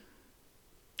 I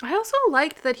also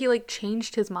liked that he like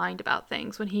changed his mind about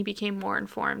things when he became more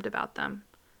informed about them.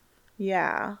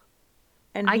 Yeah.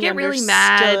 And I he get really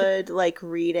mad. understood like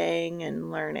reading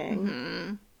and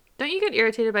learning. Don't you get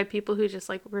irritated by people who just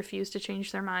like refuse to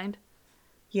change their mind?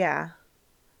 Yeah.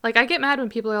 Like I get mad when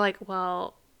people are like,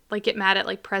 well, like get mad at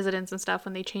like presidents and stuff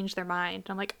when they change their mind.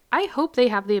 I'm like, I hope they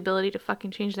have the ability to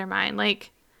fucking change their mind.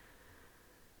 Like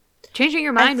changing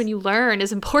your mind when you learn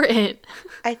is important.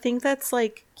 I think that's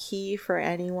like key for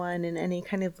anyone in any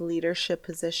kind of leadership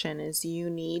position is you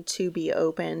need to be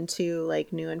open to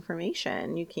like new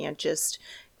information. You can't just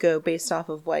go based off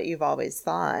of what you've always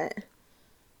thought.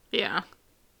 Yeah.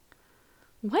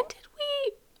 When did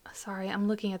we... Sorry, I'm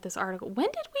looking at this article. When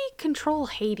did we control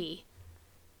Haiti?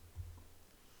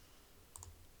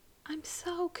 I'm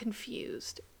so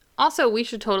confused. Also, we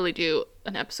should totally do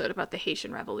an episode about the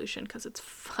Haitian Revolution because it's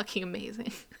fucking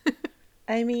amazing.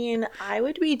 I mean, I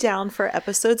would be down for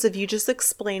episodes of you just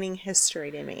explaining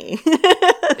history to me.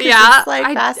 Yeah. It's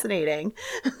like fascinating.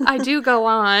 I do go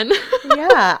on.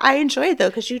 Yeah, I enjoy it though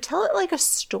because you tell it like a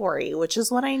story, which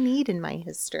is what I need in my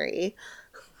history.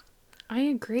 I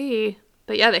agree.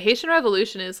 But yeah, the Haitian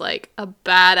Revolution is like a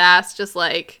badass, just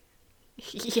like,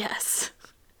 yes.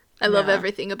 I love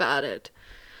everything about it.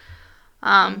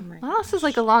 What else is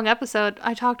like a long episode?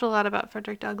 I talked a lot about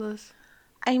Frederick Douglass.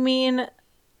 I mean,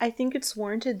 I think it's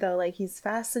warranted though. Like he's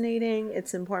fascinating.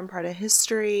 It's an important part of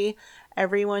history.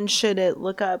 Everyone should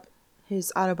look up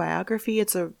his autobiography.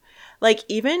 It's a like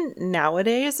even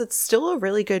nowadays, it's still a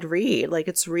really good read. Like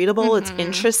it's readable. It's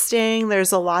interesting.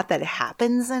 There's a lot that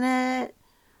happens in it.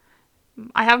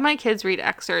 I have my kids read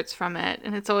excerpts from it,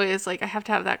 and it's always like I have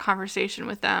to have that conversation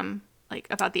with them, like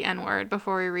about the N-word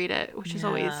before we read it, which is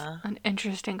always an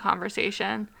interesting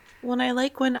conversation. When I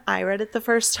read it the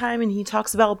first time and he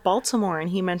talks about Baltimore and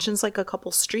he mentions like a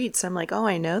couple streets, I'm like, oh,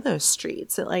 I know those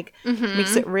streets. It like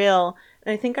makes it real.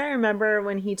 And I think I remember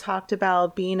when he talked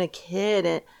about being a kid,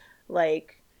 and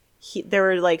like there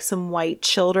were like some white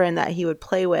children that he would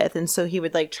play with. And so he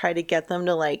would like try to get them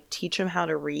to like teach him how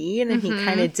to read. And he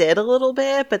kind of did a little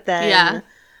bit, but then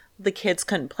the kids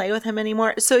couldn't play with him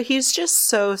anymore. So he's just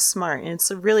so smart. And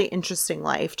it's a really interesting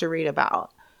life to read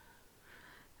about.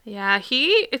 Yeah,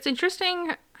 it's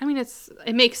interesting. I mean,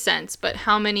 it makes sense, but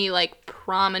how many like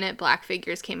prominent black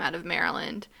figures came out of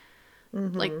Maryland,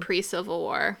 like pre-Civil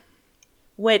War?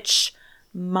 Which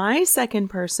my second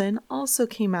person also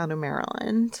came out of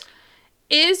Maryland.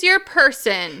 Is your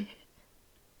person?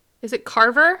 Is it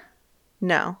Carver?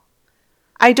 No.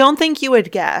 I don't think you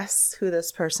would guess who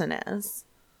this person is.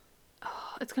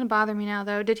 Oh, it's gonna bother me now,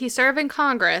 though. Did he serve in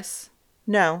Congress?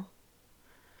 No.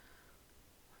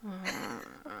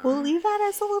 We'll leave that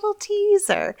as a little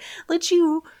teaser. Let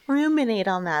you ruminate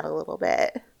on that a little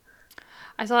bit.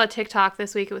 I saw a TikTok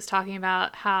this week. It was talking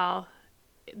about how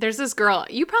there's this girl.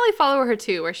 You probably follow her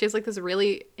too, where she has like this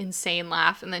really insane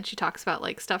laugh, and then she talks about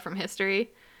like stuff from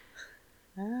history.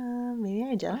 Maybe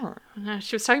I don't.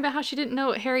 She was talking about how she didn't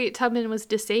know Harriet Tubman was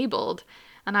disabled,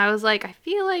 and I was like, I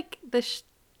feel like this.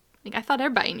 Like I thought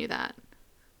everybody knew that.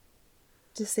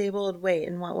 Disabled? Wait,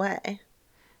 in what way?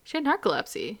 She had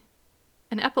narcolepsy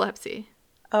and epilepsy.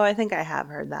 Oh, I think I have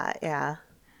heard that. Yeah.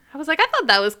 I was like, I thought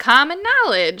that was common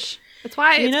knowledge. That's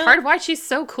why it's part of why she's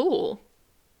so cool.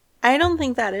 I don't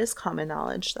think that is common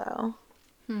knowledge, though.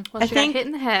 Well, she got hit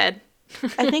in the head.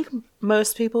 I think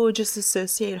most people would just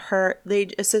associate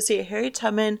Harriet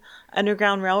Tubman,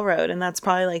 Underground Railroad, and that's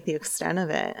probably like the extent of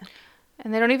it.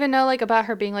 And they don't even know like about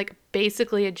her being like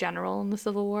basically a general in the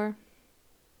Civil War.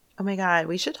 Oh my God,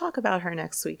 we should talk about her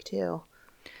next week too.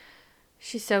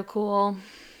 She's so cool.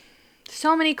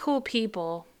 So many cool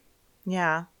people.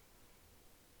 Yeah.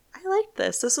 I liked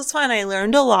this. This was fun. I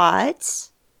learned a lot.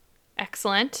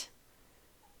 Excellent.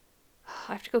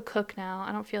 I have to go cook now.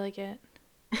 I don't feel like it.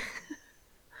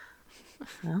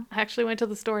 Well, I actually went to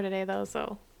the store today, though,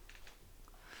 so.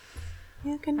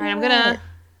 you can do All right, it.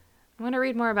 I'm gonna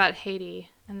read more about Haiti,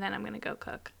 and then I'm gonna go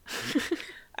cook.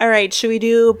 All right. Should we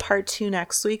do part 2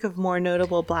 next week of more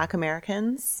notable Black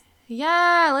Americans?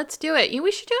 Yeah, let's do it.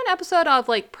 We should do an episode of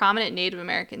like prominent Native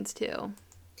Americans too.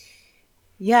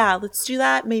 Yeah, let's do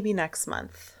that maybe next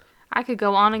month. I could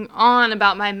go on and on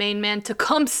about my main man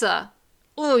Tecumseh.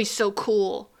 Oh, he's so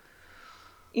cool.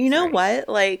 You know Sorry. what?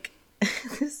 Like,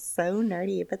 this is so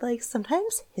nerdy, but like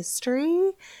sometimes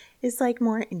history is like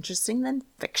more interesting than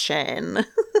fiction.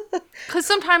 Because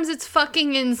sometimes it's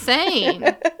fucking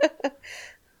insane.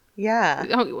 Yeah.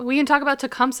 Oh, we can talk about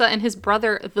Tecumseh and his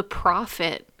brother, the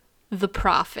Prophet. The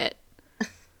Prophet.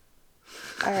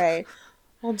 All right.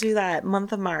 We'll do that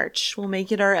month of March. We'll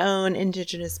make it our own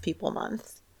Indigenous People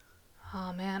Month.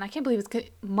 Oh, man. I can't believe it's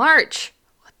March.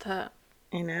 What the...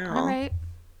 I know. All right.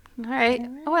 All right.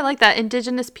 Oh, I like that.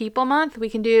 Indigenous People Month. We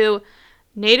can do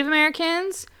Native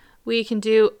Americans. We can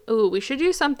do... Ooh, we should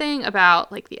do something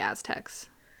about, like, the Aztecs.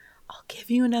 I'll give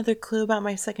you another clue about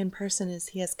my second person is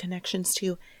he has connections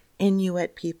to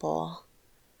Inuit people.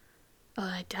 Oh,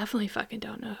 I definitely fucking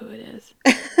don't know who it is.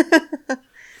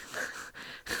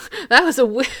 That was not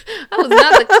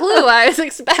the clue I was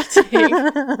expecting.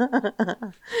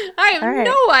 I have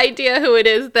no idea who it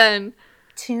is then.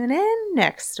 Tune in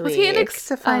next week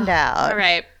to find Oh, out.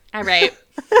 All right.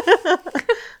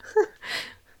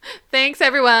 Thanks,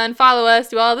 everyone. Follow us.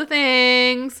 Do all the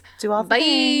things. Do all the Bye.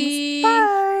 things.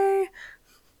 Bye.